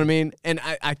 You know what I mean? And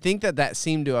I think that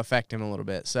seemed to affect him a little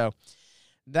bit. So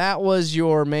that was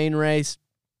your main race.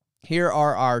 Here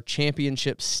are our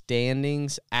championship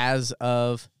standings as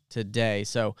of today.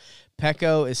 So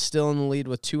Pecco is still in the lead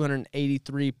with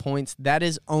 283 points. That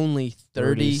is only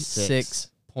 36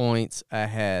 points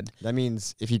ahead. That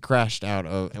means if he crashed out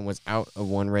of and was out of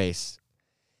one race,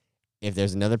 if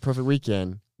there's another perfect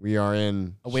weekend, we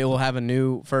will have a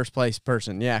new first place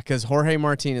person. Yeah, because Jorge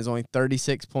Martin is only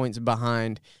 36 points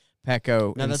behind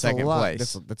Pecco in second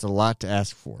place. That's a lot to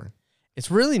ask for.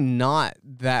 It's really not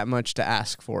that much to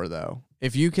ask for, though.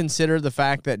 If you consider the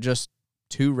fact that just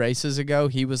 2 races ago,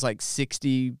 he was like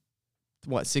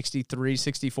 63,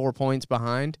 64 points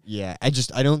behind. Yeah,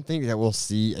 I don't think that we'll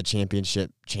see a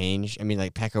championship change. I mean,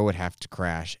 like, Pecco would have to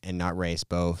crash and not race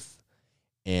both,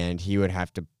 and he would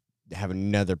have to have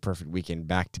another perfect weekend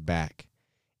back to back.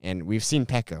 And we've seen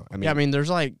Pecco. I mean, there's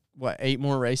like, 8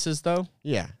 more races, though?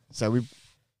 Yeah, so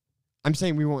I'm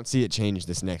saying we won't see it change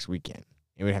this next weekend.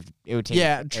 It would take.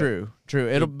 Yeah, true.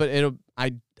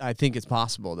 I think it's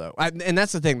possible though, and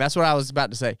that's the thing. That's what I was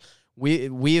about to say.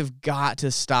 We have got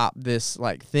to stop this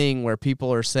like thing where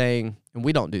people are saying, and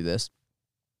we don't do this,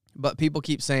 but people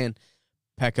keep saying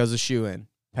Pecco's a shoo-in.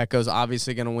 Pecco's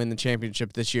obviously going to win the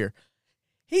championship this year.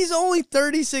 He's only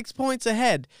 36 points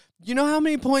ahead. You know how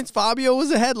many points Fabio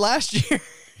was ahead last year,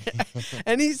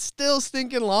 and he's still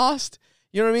stinking lost.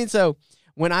 You know what I mean? So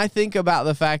when I think about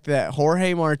the fact that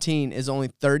Jorge Martin is only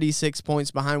 36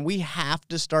 points behind, we have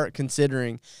to start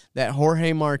considering that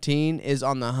Jorge Martin is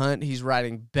on the hunt. He's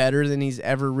riding better than he's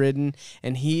ever ridden,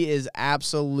 and he is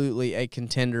absolutely a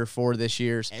contender for this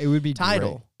year's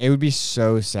title. Great. It would be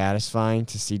so satisfying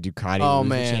to see Ducati lose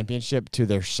the championship to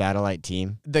their satellite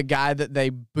team. The guy that they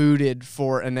booted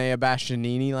for Enea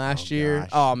Bastianini last year. Gosh.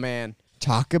 Oh, man.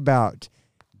 Talk about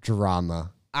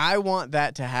drama. I want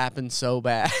that to happen so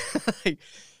bad. Do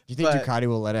you think Ducati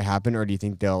will let it happen, or do you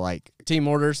think they'll team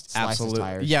orders? Slice his Absolutely.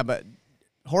 tires? Yeah, but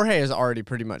Jorge has already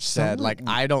pretty much said, Someone- like,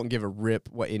 I don't give a rip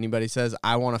what anybody says.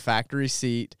 I want a factory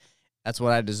seat. That's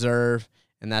what I deserve,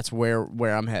 and that's where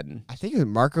I'm heading. I think it was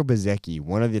Marco Bezzecchi,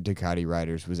 one of the Ducati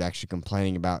riders, was actually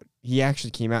complaining about. He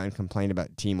actually came out and complained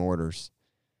about team orders.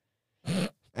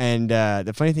 And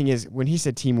the funny thing is, when he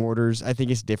said team orders, I think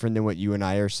it's different than what you and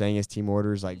I are saying as team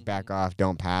orders, like back off,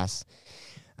 don't pass.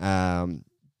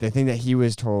 The thing that he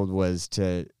was told was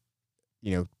to,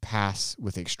 pass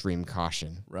with extreme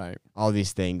caution. Right. All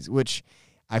these things, which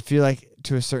I feel like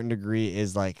to a certain degree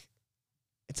is like,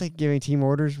 it's like giving team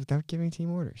orders without giving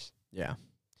team orders. Yeah.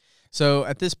 So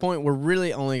at this point, we're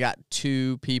really only got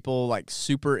two people like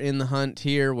super in the hunt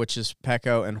here, which is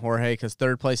Pecco and Jorge, because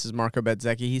third place is Marco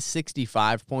Bezzecchi. He's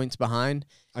 65 points behind.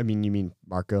 I mean, you mean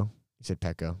Marco? You said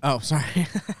Pecco. Oh, sorry.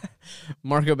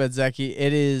 Marco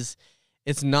Bezzecchi.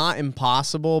 It's not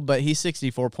impossible, but he's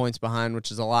 64 points behind,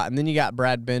 which is a lot. And then you got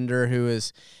Brad Binder, who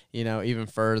is, even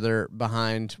further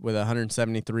behind with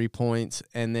 173 points.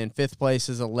 And then fifth place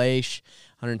is Aleix,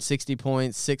 160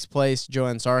 points. Sixth place,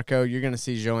 Joanne Zarco. You're going to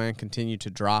see Joanne continue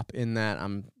to drop in that,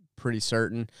 I'm pretty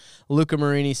certain. Luca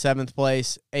Marini, seventh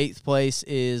place. Eighth place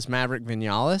is Maverick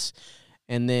Vinales.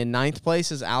 And then ninth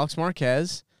place is Alex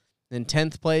Marquez. Then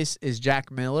 10th place is Jack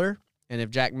Miller. And if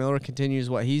Jack Miller continues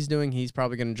what he's doing, he's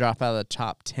probably going to drop out of the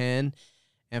top 10.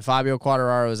 And Fabio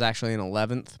Quartararo is actually in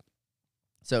 11th.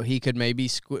 So he could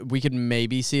we could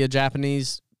maybe see a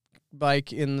Japanese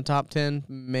bike in the top 10,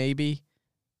 maybe.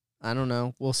 I don't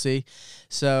know. We'll see.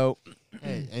 So,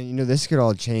 Hey, and this could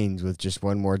all change with just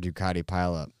one more Ducati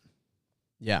pileup.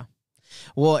 Yeah.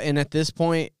 Well, and at this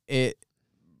point,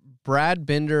 Brad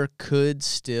Binder could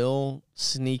still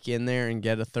sneak in there and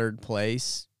get a third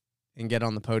place and get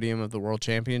on the podium of the World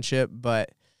Championship,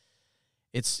 but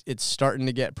it's starting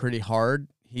to get pretty hard.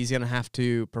 He's going to have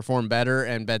to perform better,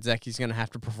 and Bezzecchi's going to have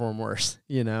to perform worse,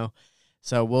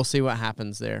 So we'll see what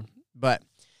happens there. But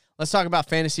let's talk about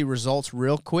fantasy results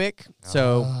real quick.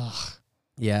 So,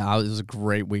 yeah, it was a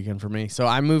great weekend for me. So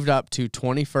I moved up to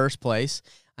 21st place.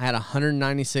 I had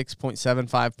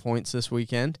 196.75 points this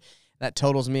weekend. That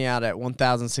totals me out at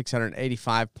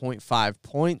 1,685.5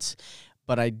 points.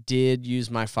 But I did use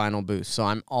my final boost. So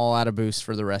I'm all out of boost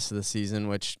for the rest of the season,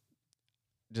 which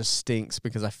just stinks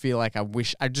because I feel like I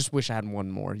just wish I had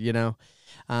one more,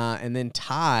 And then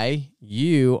Ty,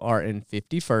 you are in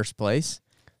 51st place.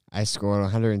 I scored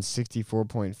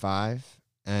 164.5,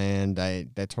 and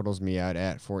that totals me out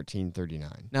at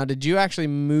 1439. Now, did you actually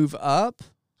move up?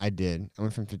 I did. I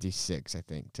went from 56, I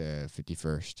think, to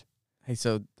 51st. Hey,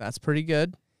 so that's pretty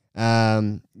good.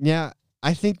 Yeah.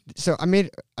 I think so. I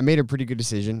made a pretty good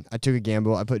decision. I took a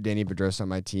gamble. I put Danny Pedrosa on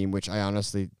my team, which I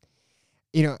honestly,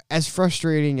 as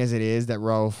frustrating as it is that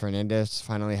Raul Fernandez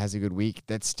finally has a good week,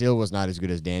 that still was not as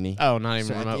good as Danny. Oh, not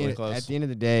even remotely close. At the end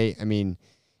of the day, I mean,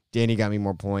 Danny got me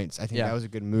more points. I think that was a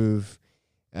good move.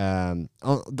 The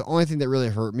only thing that really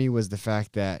hurt me was the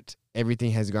fact that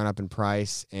everything has gone up in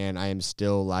price, and I am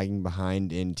still lagging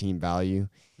behind in team value.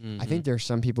 Mm-hmm. I think there's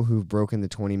some people who've broken the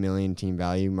 20 million team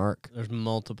value mark. There's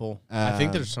multiple. I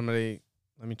think there's somebody.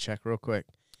 Let me check real quick.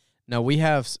 No, we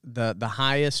have the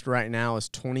highest right now is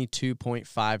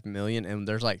 22.5 million, and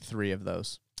there's like 3 of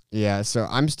those. Yeah, so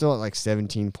I'm still at like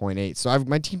 17.8. So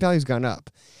my team value's gone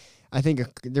up. I think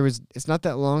it's not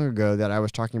that long ago that I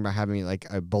was talking about having like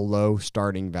a below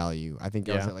starting value. I think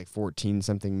I was at like 14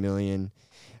 something million.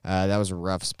 That was a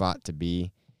rough spot to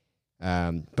be.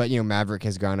 But Maverick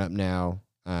has gone up now.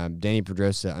 Danny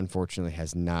Pedrosa unfortunately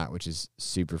has not, which is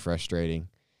super frustrating.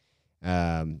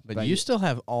 But you still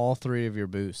have all 3 of your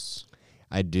boosts.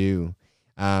 I do.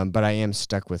 But I am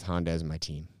stuck with Honda as my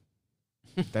team.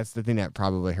 That's the thing that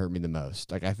probably hurt me the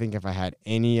most. Like, I think if I had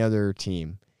any other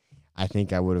team, I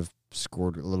think I would have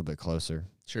scored a little bit closer.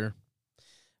 Sure.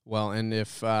 Well, and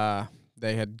if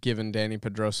they had given Danny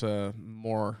Pedrosa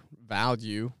more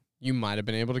value, you might have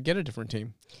been able to get a different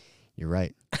team. You're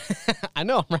right. I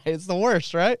know, right? It's the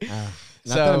worst, right? Not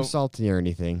that I'm salty or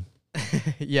anything.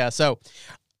 Yeah,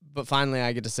 but finally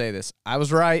I get to say this. I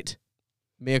was right.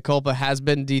 Mea culpa has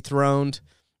been dethroned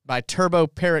by Turbo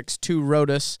Perix 2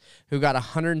 Rotus, who got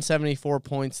 174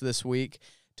 points this week,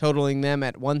 totaling them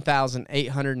at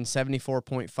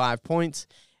 1,874.5 points,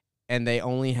 and they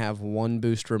only have 1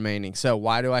 boost remaining. So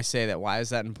why do I say that? Why is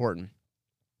that important?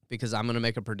 Because I'm going to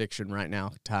make a prediction right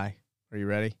now, Ty. Are you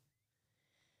ready?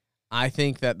 I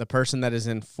think that the person that is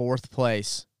in 4th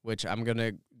place, which I'm going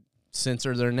to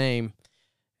censor their name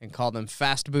and call them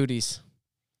Fast Booties,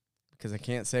 because I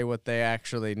can't say what they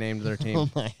actually named their team. Oh,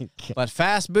 my God. But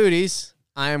Fast Booties,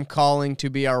 I am calling to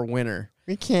be our winner.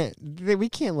 We can't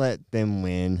let them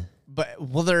win. But,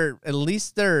 well, they're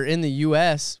in the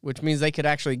U.S., which means they could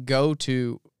actually go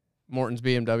to Morton's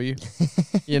BMW.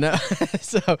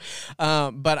 So,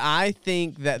 but I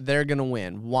think that they're going to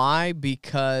win. Why?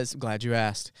 Because, glad you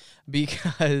asked,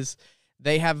 because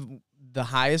they have the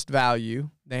highest value.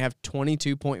 They have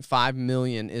 $22.5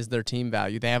 million is their team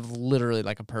value. They have literally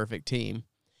like a perfect team,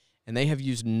 and they have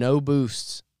used no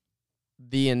boosts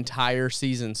the entire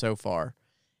season so far,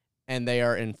 and they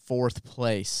are in 4th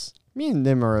place. Me and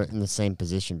them are in the same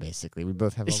position, basically. We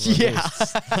both have all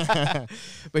our boosts.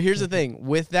 But here's the thing.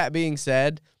 With that being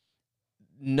said,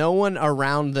 no one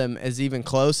around them is even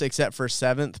close except for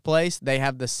 7th place. They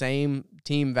have the same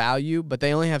team value, but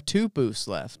they only have 2 boosts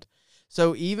left.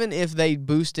 So even if they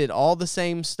boosted all the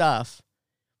same stuff,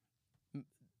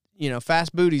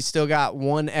 Fast Booty's still got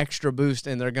 1 extra boost,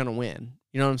 and they're going to win.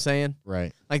 You know what I'm saying?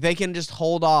 Right. Like, they can just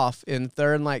hold off in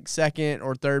 2nd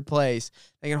or 3rd place.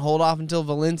 They can hold off until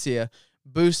Valencia,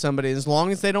 boost somebody. As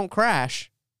long as they don't crash,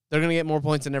 they're going to get more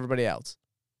points than everybody else.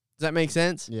 Does that make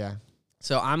sense? Yeah.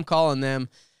 So I'm calling them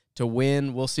to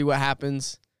win. We'll see what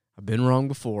happens. I've been wrong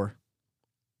before,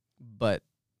 but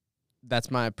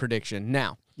that's my prediction.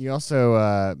 Now, you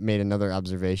also made another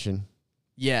observation.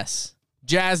 Yes.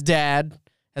 Jazz Dad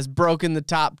has broken the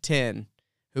top 10.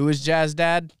 Who is Jazz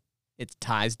Dad? It's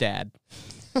Ty's dad.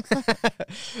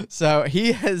 So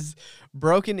he has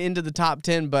broken into the top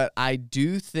 10, but I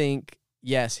do think,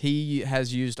 yes, he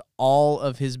has used all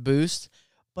of his boosts,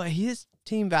 but his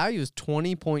team value is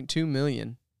 $20.2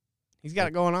 million. He's got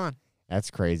it going on. That's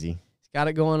crazy. He's got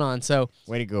it going on. So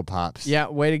way to go, Pops. Yeah,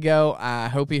 way to go. I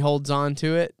hope he holds on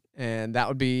to it, and that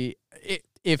would be,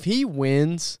 if he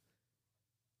wins,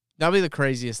 that'll be the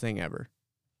craziest thing ever.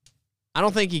 I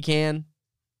don't think he can.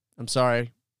 I'm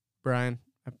sorry, Brian.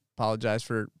 I apologize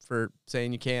for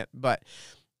saying you can't, but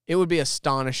it would be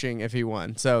astonishing if he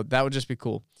won. So that would just be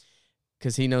cool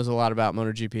because he knows a lot about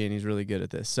MotoGP and he's really good at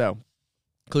this. So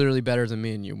clearly better than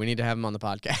me and you. We need to have him on the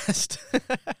podcast.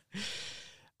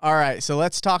 All right, so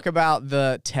let's talk about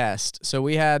the test. So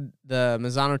we had the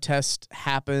Misano test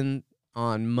happen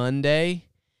on Monday.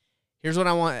 Here's what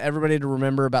I want everybody to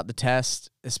remember about the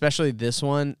test, especially this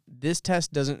one. This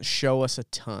test doesn't show us a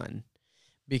ton,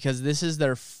 because this is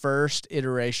their first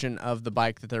iteration of the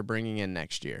bike that they're bringing in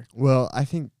next year. Well, I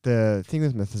think the thing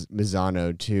with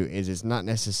Misano, too, is it's not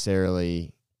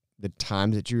necessarily the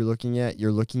times that you're looking at.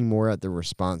 You're looking more at the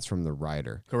response from the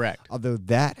rider. Correct. Although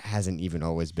that hasn't even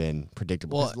always been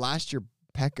predictable. Well, last year,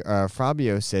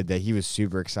 Fabio said that he was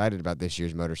super excited about this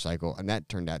year's motorcycle, and that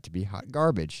turned out to be hot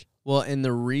garbage. Well, and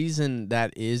the reason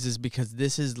that is because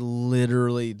this is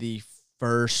literally the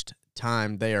first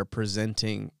time they are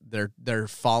presenting their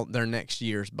next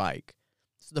year's bike.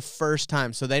 It's the first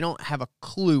time, so they don't have a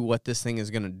clue what this thing is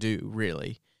going to do,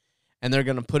 really. And they're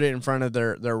going to put it in front of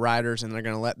their riders, and they're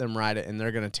going to let them ride it, and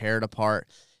they're going to tear it apart.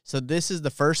 So this is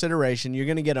the first iteration. You're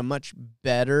going to get a much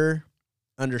better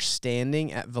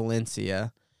understanding at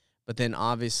Valencia, but then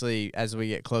obviously as we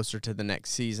get closer to the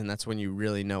next season, that's when you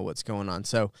really know what's going on.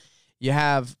 So you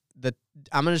have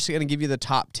I'm just going to give you the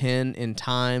top 10 in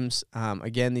times.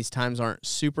 Again, these times aren't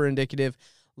super indicative.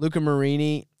 Luca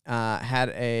Marini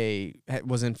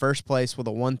was in first place with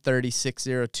a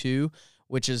 1:30.602,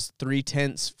 which is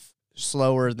 0.3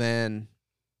 slower than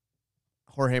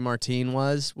Jorge Martin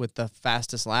was with the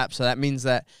fastest lap. So that means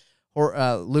that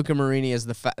Luca Marini is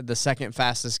the second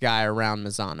fastest guy around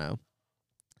Misano.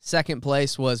 Second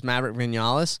place was Maverick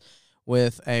Vinales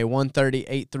with a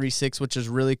 1:30.836, which is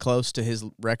really close to his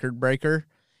record breaker.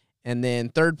 And then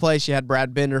third place, you had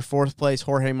Brad Binder. Fourth place,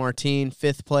 Jorge Martin.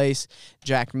 Fifth place,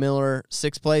 Jack Miller.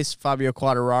 Sixth place, Fabio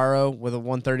Quartararo with a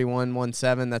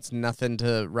 1:31.17. That's nothing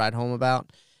to write home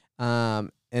about.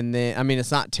 And then, I mean,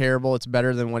 it's not terrible. It's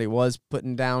better than what he was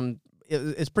putting down.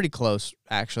 It's pretty close,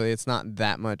 actually. It's not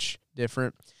that much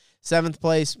different. Seventh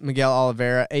place, Miguel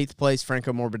Oliveira. Eighth place,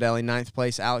 Franco Morbidelli. Ninth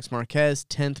place, Alex Marquez.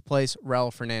 10th place,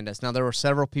 Raul Fernandez. Now, there were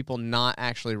several people not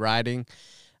actually riding.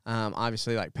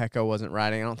 Obviously, like Pecco wasn't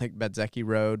riding. I don't think Bezzecchi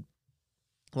rode.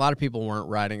 A lot of people weren't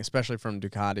riding, especially from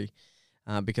Ducati,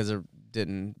 because they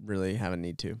didn't really have a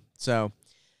need to. So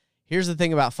here's the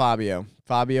thing about Fabio.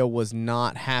 Fabio was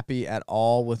not happy at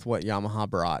all with what Yamaha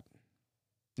brought.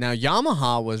 Now,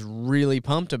 Yamaha was really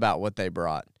pumped about what they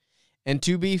brought. And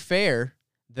to be fair,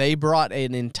 they brought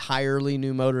an entirely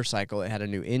new motorcycle. It had a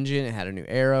new engine. It had a new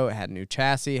aero. It had a new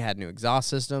chassis. It had a new exhaust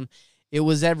system. It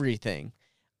was everything.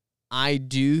 I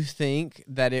do think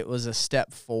that it was a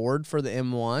step forward for the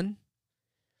M1,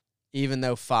 even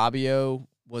though Fabio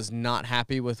was not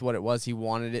happy with what it was. He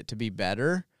wanted it to be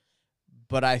better.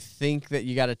 But I think that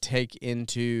you got to take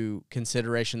into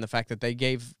consideration the fact that they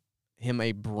gave him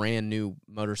a brand new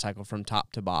motorcycle from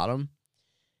top to bottom.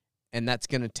 and that's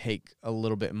going to take a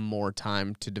little bit more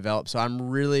time to develop. So I'm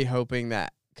really hoping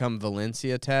that come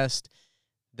Valencia test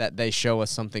that they show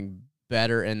us something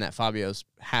better and that Fabio's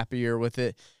happier with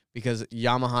it, because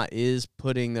Yamaha is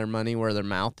putting their money where their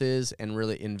mouth is and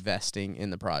really investing in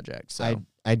the project. So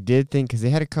I did think, because they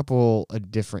had a couple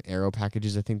of different aero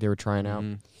packages I think they were trying out.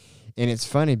 And it's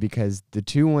funny because the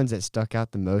two ones that stuck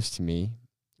out the most to me,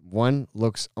 one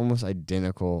looks almost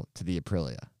identical to the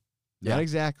Aprilia. Yeah. Not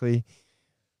exactly,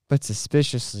 but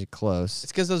suspiciously close.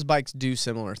 It's because those bikes do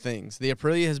similar things. The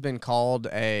Aprilia has been called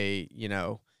an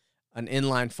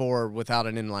inline four without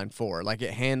an inline four. Like,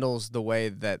 it handles the way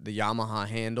that the Yamaha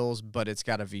handles, but it's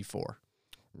got a V4.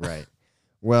 Right.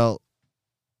 Well,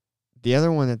 the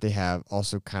other one that they have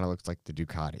also kind of looks like the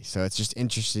Ducati. So it's just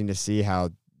interesting to see how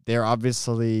they're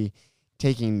obviously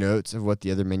taking notes of what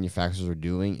the other manufacturers are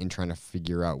doing and trying to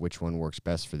figure out which one works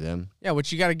best for them. Yeah,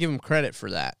 which you got to give them credit for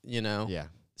that, Yeah.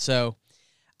 So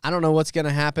I don't know what's going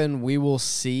to happen. We will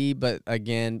see. But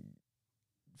again,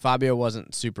 Fabio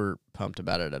wasn't super pumped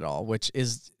about it at all, which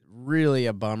is really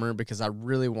a bummer because I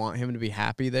really want him to be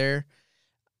happy there.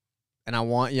 And I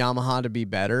want Yamaha to be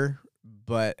better.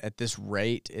 But at this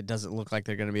rate, it doesn't look like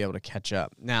they're going to be able to catch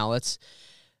up. Now,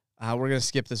 we're going to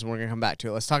skip this and we're going to come back to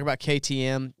it. Let's talk about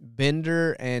KTM.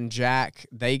 Bender and Jack,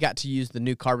 they got to use the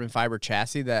new carbon fiber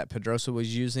chassis that Pedrosa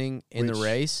was using in the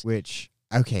race. The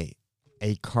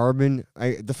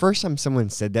first time someone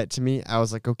said that to me, I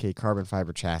was like, okay, carbon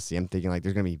fiber chassis. I'm thinking like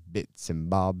there's going to be bits and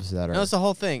bobs that are. No, it's the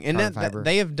whole thing. And that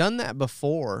they have done that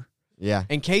before. Yeah.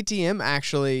 And KTM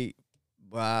actually,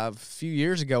 a few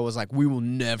years ago, was like, we will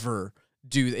never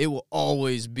do that. It will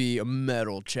always be a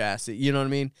metal chassis. You know what I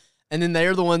mean? And then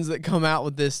they're the ones that come out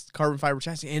with this carbon fiber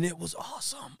chassis, and it was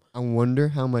awesome. I wonder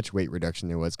how much weight reduction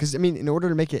there was. Because, I mean, in order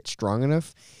to make it strong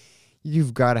enough,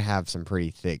 you've got to have some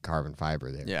pretty thick carbon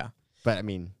fiber there. Yeah. But, I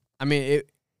mean,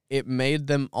 it made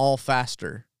them all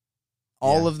faster.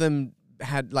 All of them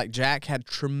had, like, Jack had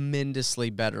tremendously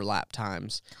better lap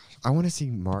times. I want to see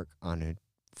Mark on a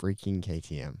freaking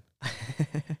KTM.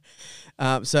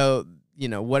 So,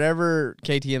 whatever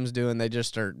KTM's doing, they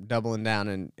just are doubling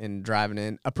down and driving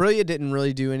in. Aprilia didn't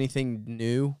really do anything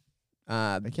new.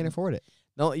 They can't afford it.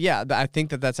 No, yeah, I think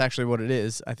that's actually what it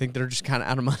is. I think they're just kind of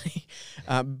out of money.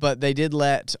 But they did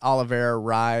let Oliveira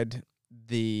ride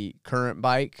the current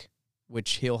bike,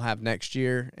 which he'll have next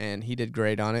year, and he did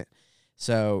great on it.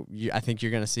 So I think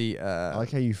you're going to see. I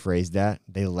like how you phrased that.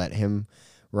 They let him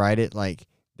ride it like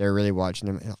they're really watching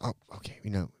him. Oh, okay,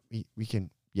 we can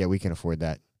afford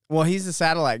that. Well, he's the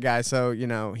satellite guy, so,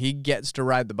 he gets to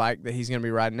ride the bike that he's going to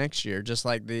be riding next year, just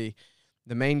like the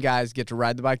main guys get to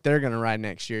ride the bike they're going to ride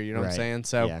next year, you know what I'm saying?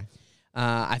 So yeah.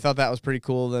 I thought that was pretty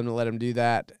cool of them to let him do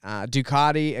that.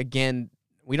 Ducati, again,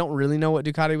 we don't really know what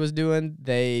Ducati was doing.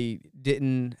 They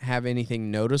didn't have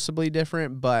anything noticeably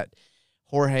different, but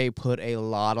Jorge put a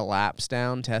lot of laps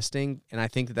down testing, and I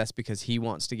think that's because he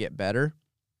wants to get better.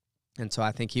 And so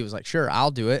I think he was like, sure,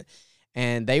 I'll do it.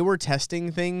 And they were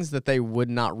testing things that they would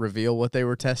not reveal what they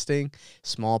were testing,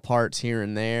 small parts here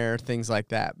and there, things like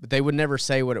that. But they would never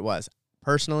say what it was.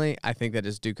 Personally, I think that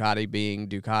is Ducati being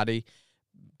Ducati,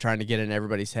 trying to get in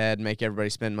everybody's head, make everybody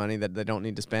spend money that they don't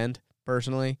need to spend,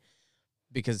 personally,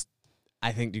 because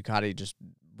I think Ducati just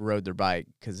rode their bike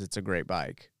because it's a great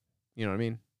bike. You know what I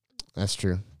mean? That's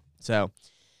true. So,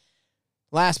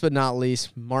 last but not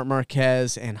least, Marc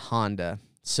Marquez and Honda.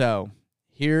 So,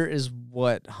 here is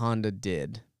what Honda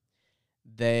did.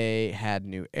 They had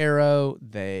new aero,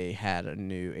 they had a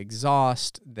new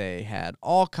exhaust, they had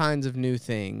all kinds of new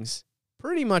things,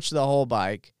 pretty much the whole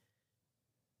bike,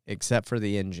 except for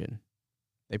the engine.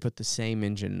 They put the same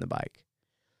engine in the bike.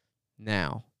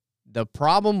 Now, the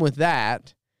problem with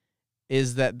that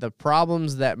is that the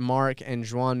problems that Mark and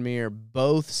Joan Mir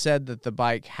both said that the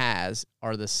bike has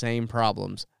are the same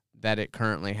problems that it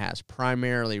currently has,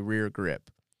 primarily rear grip.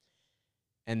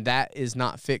 And that is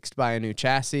not fixed by a new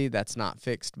chassis. That's not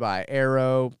fixed by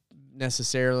aero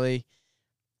necessarily.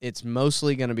 It's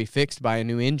mostly going to be fixed by a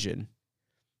new engine.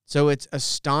 So it's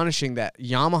astonishing that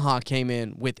Yamaha came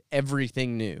in with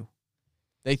everything new.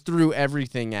 They threw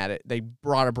everything at it. They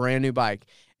brought a brand new bike.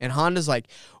 And Honda's like,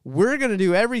 we're going to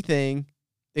do everything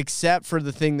except for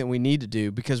the thing that we need to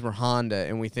do because we're Honda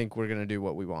and we think we're going to do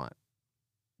what we want.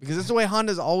 Because that's the way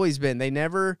Honda's always been. They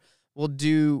never will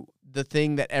do the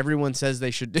thing that everyone says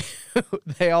they should do.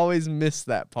 They always miss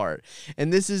that part.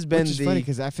 And this has been Which is funny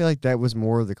because I feel like that was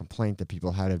more of the complaint that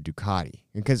people had of Ducati.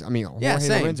 Because, I mean, Jorge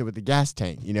same. Lorenzo with the gas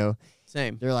tank, you know?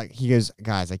 Same. They're like, he goes,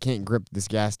 guys, I can't grip this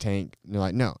gas tank. And they're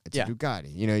like, no, it's a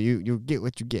Ducati. You know, you get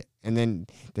what you get. And then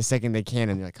the second they can,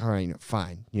 and they're like, all right, you know,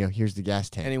 fine. You know, here's the gas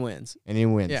tank. And he wins. And he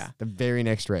wins. Yeah. The very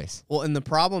next race. Well, and the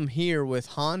problem here with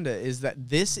Honda is that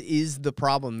this is the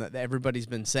problem that everybody's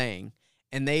been saying.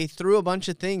 And they threw a bunch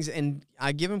of things, and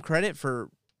I give them credit for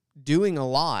doing a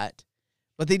lot,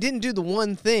 but they didn't do the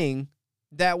one thing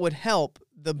that would help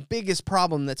the biggest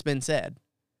problem that's been said.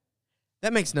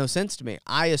 That makes no sense to me.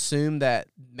 I assume that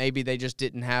maybe they just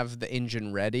didn't have the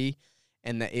engine ready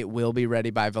and that it will be ready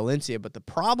by Valencia. But the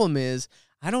problem is,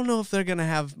 I don't know if they're going to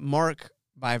have Mark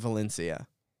by Valencia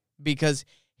because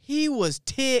he was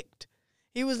ticked.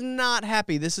 He was not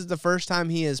happy. This is the first time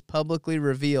he has publicly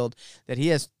revealed that he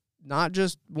has not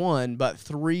just one, but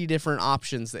 3 different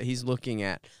options that he's looking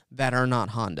at that are not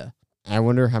Honda. I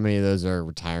wonder how many of those are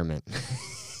retirement.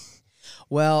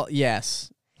 Well,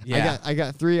 yes. Yeah. I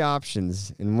got 3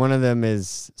 options, and one of them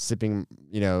is sipping,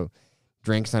 you know,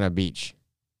 drinks on a beach.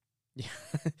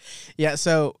 Yeah,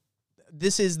 so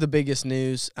this is the biggest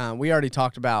news. We already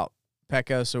talked about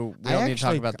Pecco, so we don't need to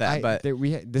talk about that.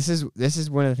 This is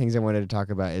one of the things I wanted to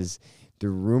talk about is the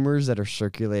rumors that are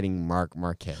circulating Marc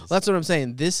Marquez. That's what I'm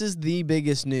saying. This is the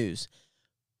biggest news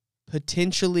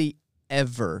potentially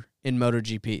ever in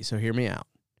MotoGP. So hear me out.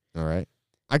 All right.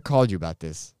 I called you about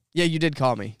this. Yeah, you did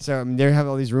call me. So there have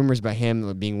all these rumors about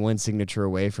him being one signature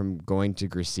away from going to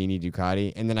Gresini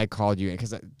Ducati, and then I called you because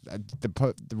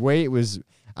the way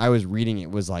I was reading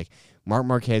it was like Marc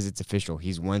Marquez, it's official.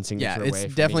 He's one signature away. Yeah, it's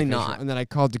from definitely being official. not. And then I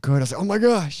called Dakota. I was like, oh my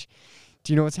gosh,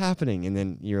 do you know what's happening? And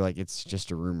then you're like, it's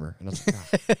just a rumor. And I was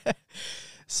like, oh.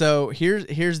 So here's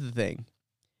the thing.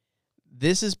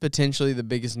 This is potentially the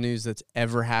biggest news that's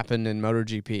ever happened in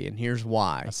MotoGP, and here's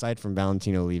why. Aside from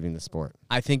Valentino leaving the sport.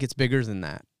 I think it's bigger than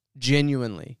that.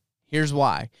 Genuinely. Here's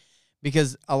why.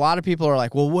 Because a lot of people are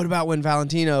like, well, what about when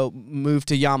Valentino moved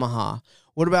to Yamaha?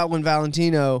 What about when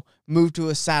Valentino moved to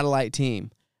a satellite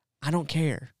team? I don't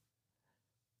care.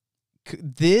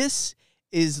 This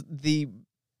is the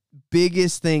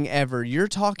biggest thing ever. You're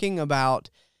talking about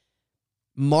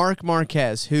Marc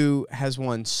Marquez, who has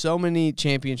won so many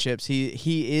championships.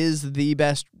 He is the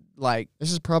best. Like,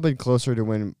 this is probably closer to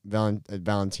when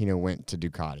Valentino went to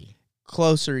Ducati.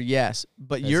 Closer, yes.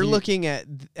 But you're looking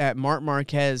at Marc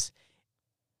Marquez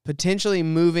potentially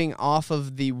moving off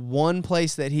of the one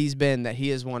place that he's been, that he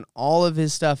has won all of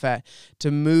his stuff at, to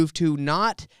move to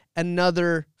not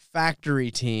another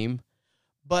factory team,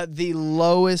 but the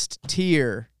lowest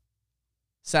tier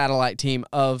satellite team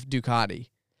of Ducati.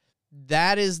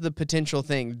 That is the potential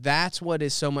thing. That's what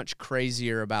is so much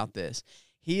crazier about this.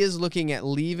 He is looking at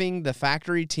leaving the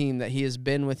factory team that he has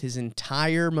been with his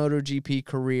entire MotoGP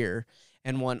career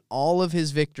and won all of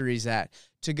his victories at,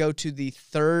 to go to the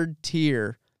 3rd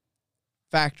tier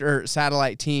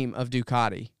satellite team of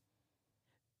Ducati,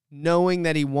 knowing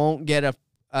that he won't get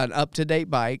an up-to-date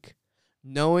bike,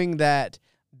 knowing that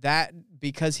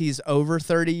because he's over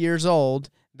 30 years old,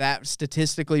 that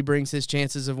statistically brings his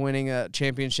chances of winning a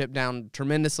championship down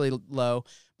tremendously low.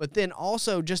 But then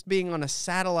also just being on a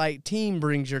satellite team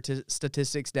brings your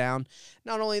statistics down.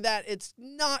 Not only that, it's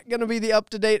not going to be the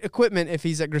up-to-date equipment if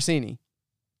he's at Gresini.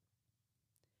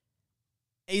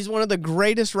 He's one of the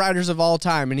greatest riders of all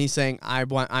time, and he's saying, I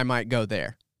might go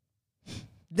there.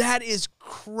 That is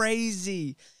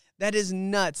crazy. That is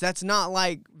nuts. That's not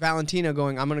like Valentino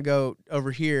going, I'm going to go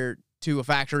over here to a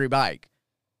factory bike.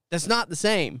 That's not the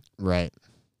same. Right.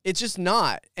 It's just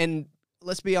not. And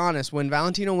let's be honest, when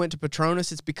Valentino went to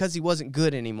Petronas, it's because he wasn't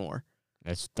good anymore.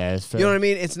 That is fair. You know what I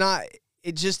mean? It's not,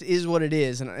 it just is what it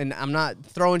is. And I'm not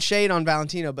throwing shade on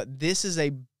Valentino, but this is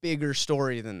a bigger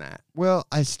story than that. Well,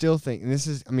 I still think, and this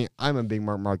is, I mean, I'm a big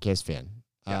Marc Marquez fan.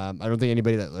 Yeah. I don't think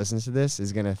anybody that listens to this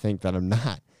is going to think that I'm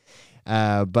not.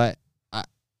 But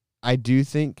I do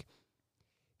think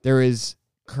there is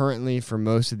currently, for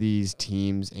most of these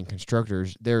teams and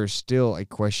constructors, there is still a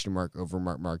question mark over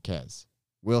Marc Marquez.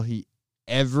 Will he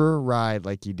ever ride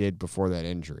like he did before that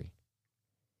injury?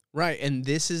 Right, and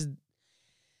this is,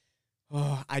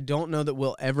 I don't know that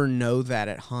we'll ever know that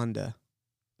at Honda.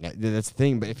 Yeah, that's the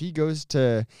thing, but if he goes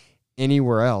to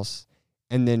anywhere else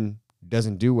and then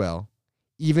doesn't do well,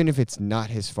 even if it's not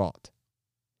his fault,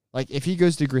 like if he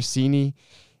goes to Gresini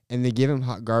and they give him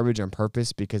hot garbage on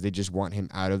purpose because they just want him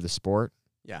out of the sport,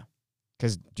 yeah,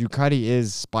 because Ducati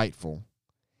is spiteful,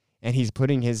 and he's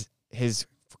putting his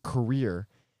career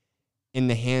in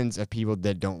the hands of people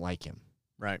that don't like him.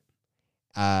 Right.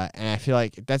 And I feel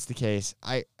like if that's the case,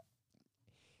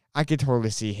 I could totally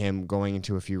see him going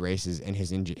into a few races and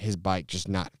his bike just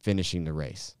not finishing the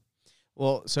race.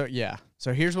 Well, so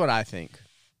here's what I think.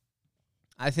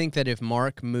 I think that if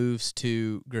Mark moves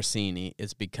to Gresini,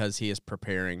 it's because he is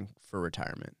preparing for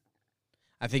retirement.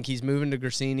 I think he's moving to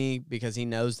Gresini because he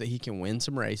knows that he can win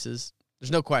some races.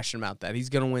 There's no question about that. He's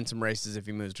going to win some races if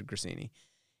he moves to Gresini.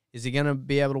 Is he going to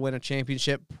be able to win a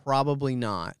championship? Probably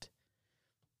not.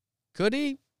 Could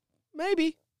he?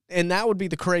 Maybe. And that would be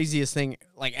the craziest thing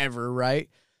like ever, right? It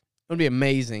would be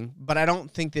amazing. But I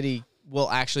don't think that he will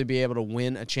actually be able to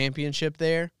win a championship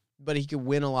there. But he could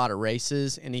win a lot of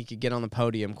races, and he could get on the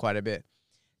podium quite a bit.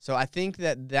 So I think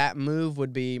that move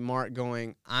would be Mark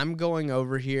going, I'm going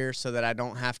over here so that I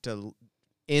don't have to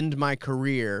end my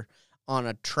career on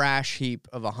a trash heap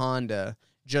of a Honda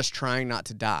just trying not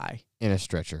to die. In a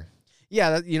stretcher.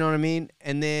 Yeah, you know what I mean?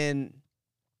 And then,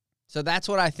 so that's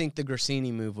what I think the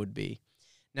Gresini move would be.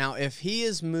 Now, if he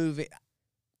is moving,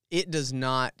 it does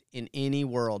not in any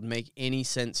world make any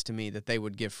sense to me that they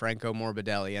would give Franco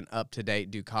Morbidelli an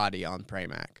up-to-date Ducati on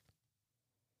Pramac.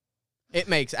 It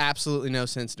makes absolutely no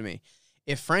sense to me.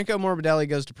 If Franco Morbidelli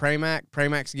goes to Pramac,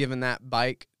 Pramac's giving that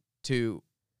bike to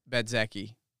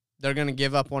Bezzecchi. They're going to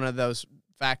give up one of those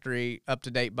factory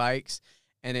up-to-date bikes,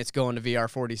 and it's going to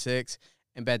VR46,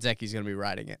 and Bezzecchi's going to be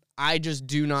riding it. I just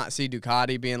do not see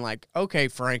Ducati being like, okay,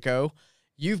 Franco,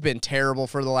 you've been terrible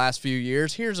for the last few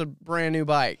years. Here's a brand new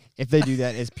bike. If they do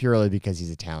that, it's purely because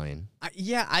he's Italian.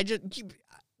 They're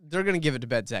going to give it to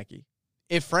Bezzecchi.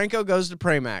 If Franco goes to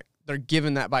Pramac, they're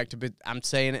giving that bike to I'm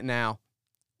saying it now.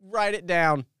 Write it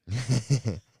down.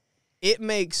 It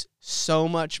makes so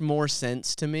much more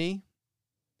sense to me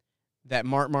that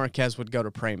Marc Marquez would go to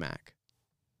Pramac.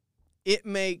 It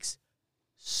makes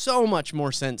so much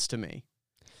more sense to me.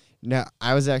 Now,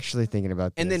 I was actually thinking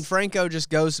about this. And then Franco just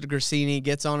goes to Gresini,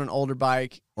 gets on an older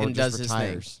bike, and does his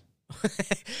thing.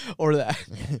 Or that.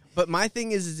 But my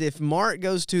thing is if Mark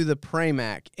goes to the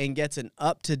Pramac and gets an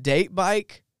up-to-date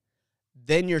bike,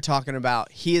 then you're talking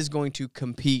about he is going to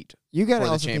compete you gotta for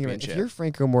the also think championship. about, if you're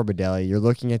Franco Morbidelli, you're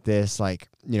looking at this like,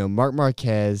 Marc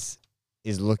Marquez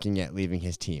is looking at leaving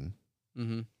his team.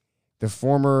 Mm-hmm. The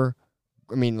former,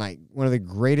 one of the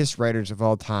greatest riders of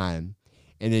all time,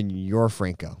 and then you're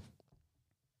Franco.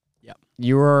 Yep.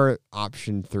 You're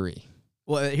option 3.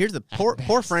 Well, here's the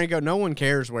poor Franco. No one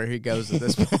cares where he goes at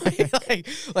this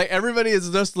point. like everybody is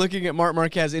just looking at Marc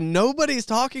Marquez, and nobody's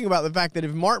talking about the fact that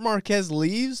if Marc Marquez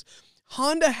leaves,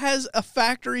 Honda has a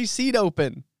factory seat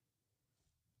open.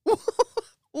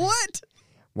 What?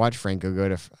 Watch Franco go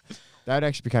to. That would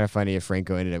actually be kind of funny if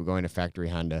Franco ended up going to factory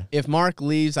Honda. If Mark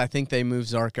leaves, I think they move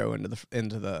Zarco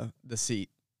into the seat.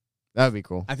 That would be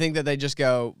cool. I think that they just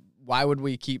go, why would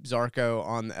we keep Zarco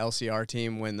on the LCR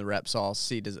team when the Repsol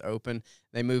seat is open?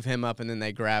 They move him up, and then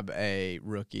they grab a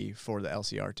rookie for the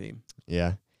LCR team.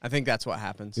 Yeah. I think that's what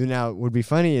happens. Now, what would be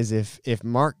funny is if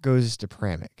Mark goes to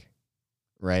Pramac,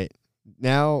 right?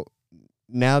 Now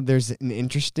there's an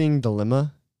interesting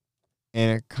dilemma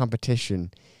and a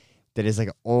competition that is like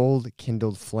an old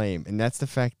kindled flame, and that's the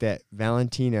fact that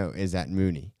Valentino is at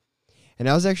Mooney. And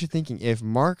I was actually thinking, if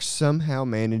Mark somehow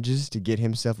manages to get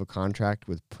himself a contract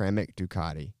with Pramac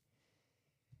Ducati,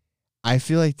 I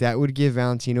feel like that would give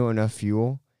Valentino enough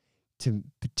fuel to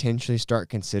potentially start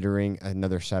considering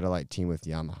another satellite team with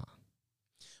Yamaha.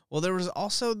 Well, there was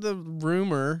also the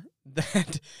rumor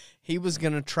that he was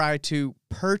going to try to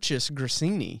purchase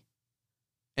Gresini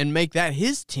and make that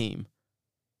his team.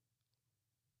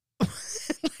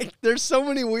 There's so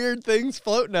many weird things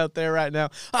floating out there right now.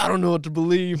 I don't know what to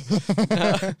believe.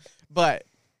 But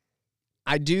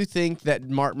I do think that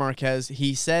Marc Marquez,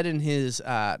 he said in his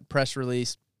press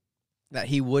release that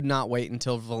he would not wait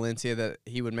until Valencia, that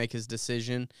he would make his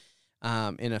decision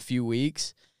in a few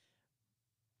weeks.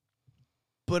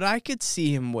 But I could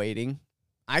see him waiting.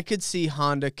 I could see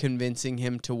Honda convincing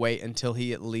him to wait until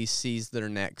he at least sees their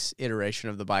next iteration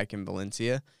of the bike in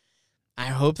Valencia. I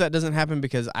hope that doesn't happen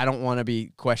because I don't want to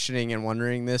be questioning and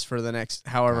wondering this for the next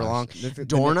however long.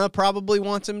 Dorna probably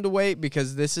wants him to wait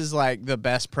because this is like the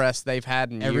best press they've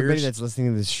had in years. Everybody that's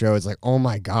listening to this show is like, oh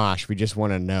my gosh, we just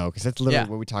want to know, because that's literally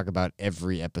what we talk about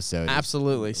every episode.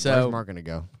 Absolutely. So where's Mark going to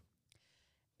go?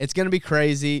 It's going to be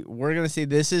crazy. We're going to see.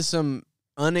 This is some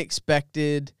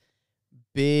unexpected,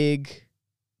 big,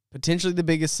 potentially the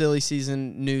biggest silly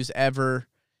season news ever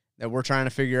that we're trying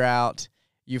to figure out.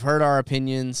 You've heard our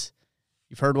opinions.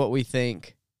 You've heard what we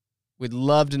think. We'd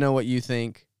love to know what you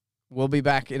think. We'll be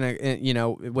back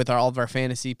with all of our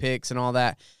fantasy picks and all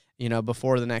that,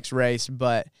 before the next race.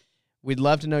 But We'd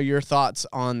love to know your thoughts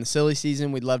on the silly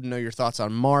season. We'd love to know your thoughts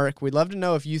on Mark. We'd love to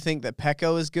know if you think that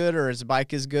Pecco is good or his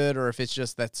bike is good or if it's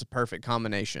just that's a perfect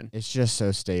combination. It's just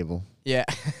so stable. Yeah.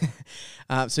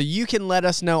 So you can let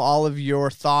us know all of your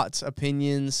thoughts,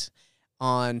 opinions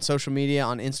on social media,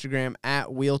 on Instagram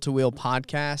at Wheel to Wheel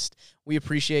Podcast. We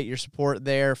appreciate your support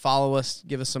there. Follow us,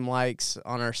 give us some likes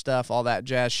on our stuff, all that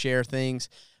jazz, share things.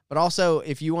 But also,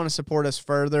 if you want to support us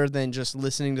further than just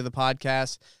listening to the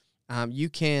podcast, you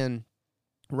can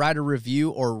write a review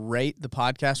or rate the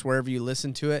podcast wherever you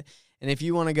listen to it. And if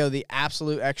you want to go the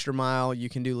absolute extra mile, you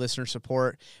can do listener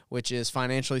support, which is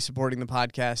financially supporting the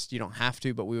podcast. You don't have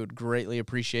to, but we would greatly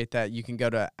appreciate that. You can go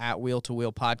to at Wheel to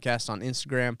Wheel Podcast on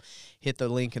Instagram, hit the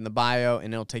link in the bio,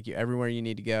 and it'll take you everywhere you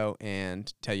need to go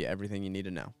and tell you everything you need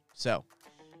to know. So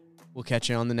we'll catch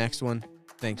you on the next one.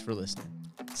 Thanks for listening.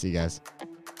 See you guys.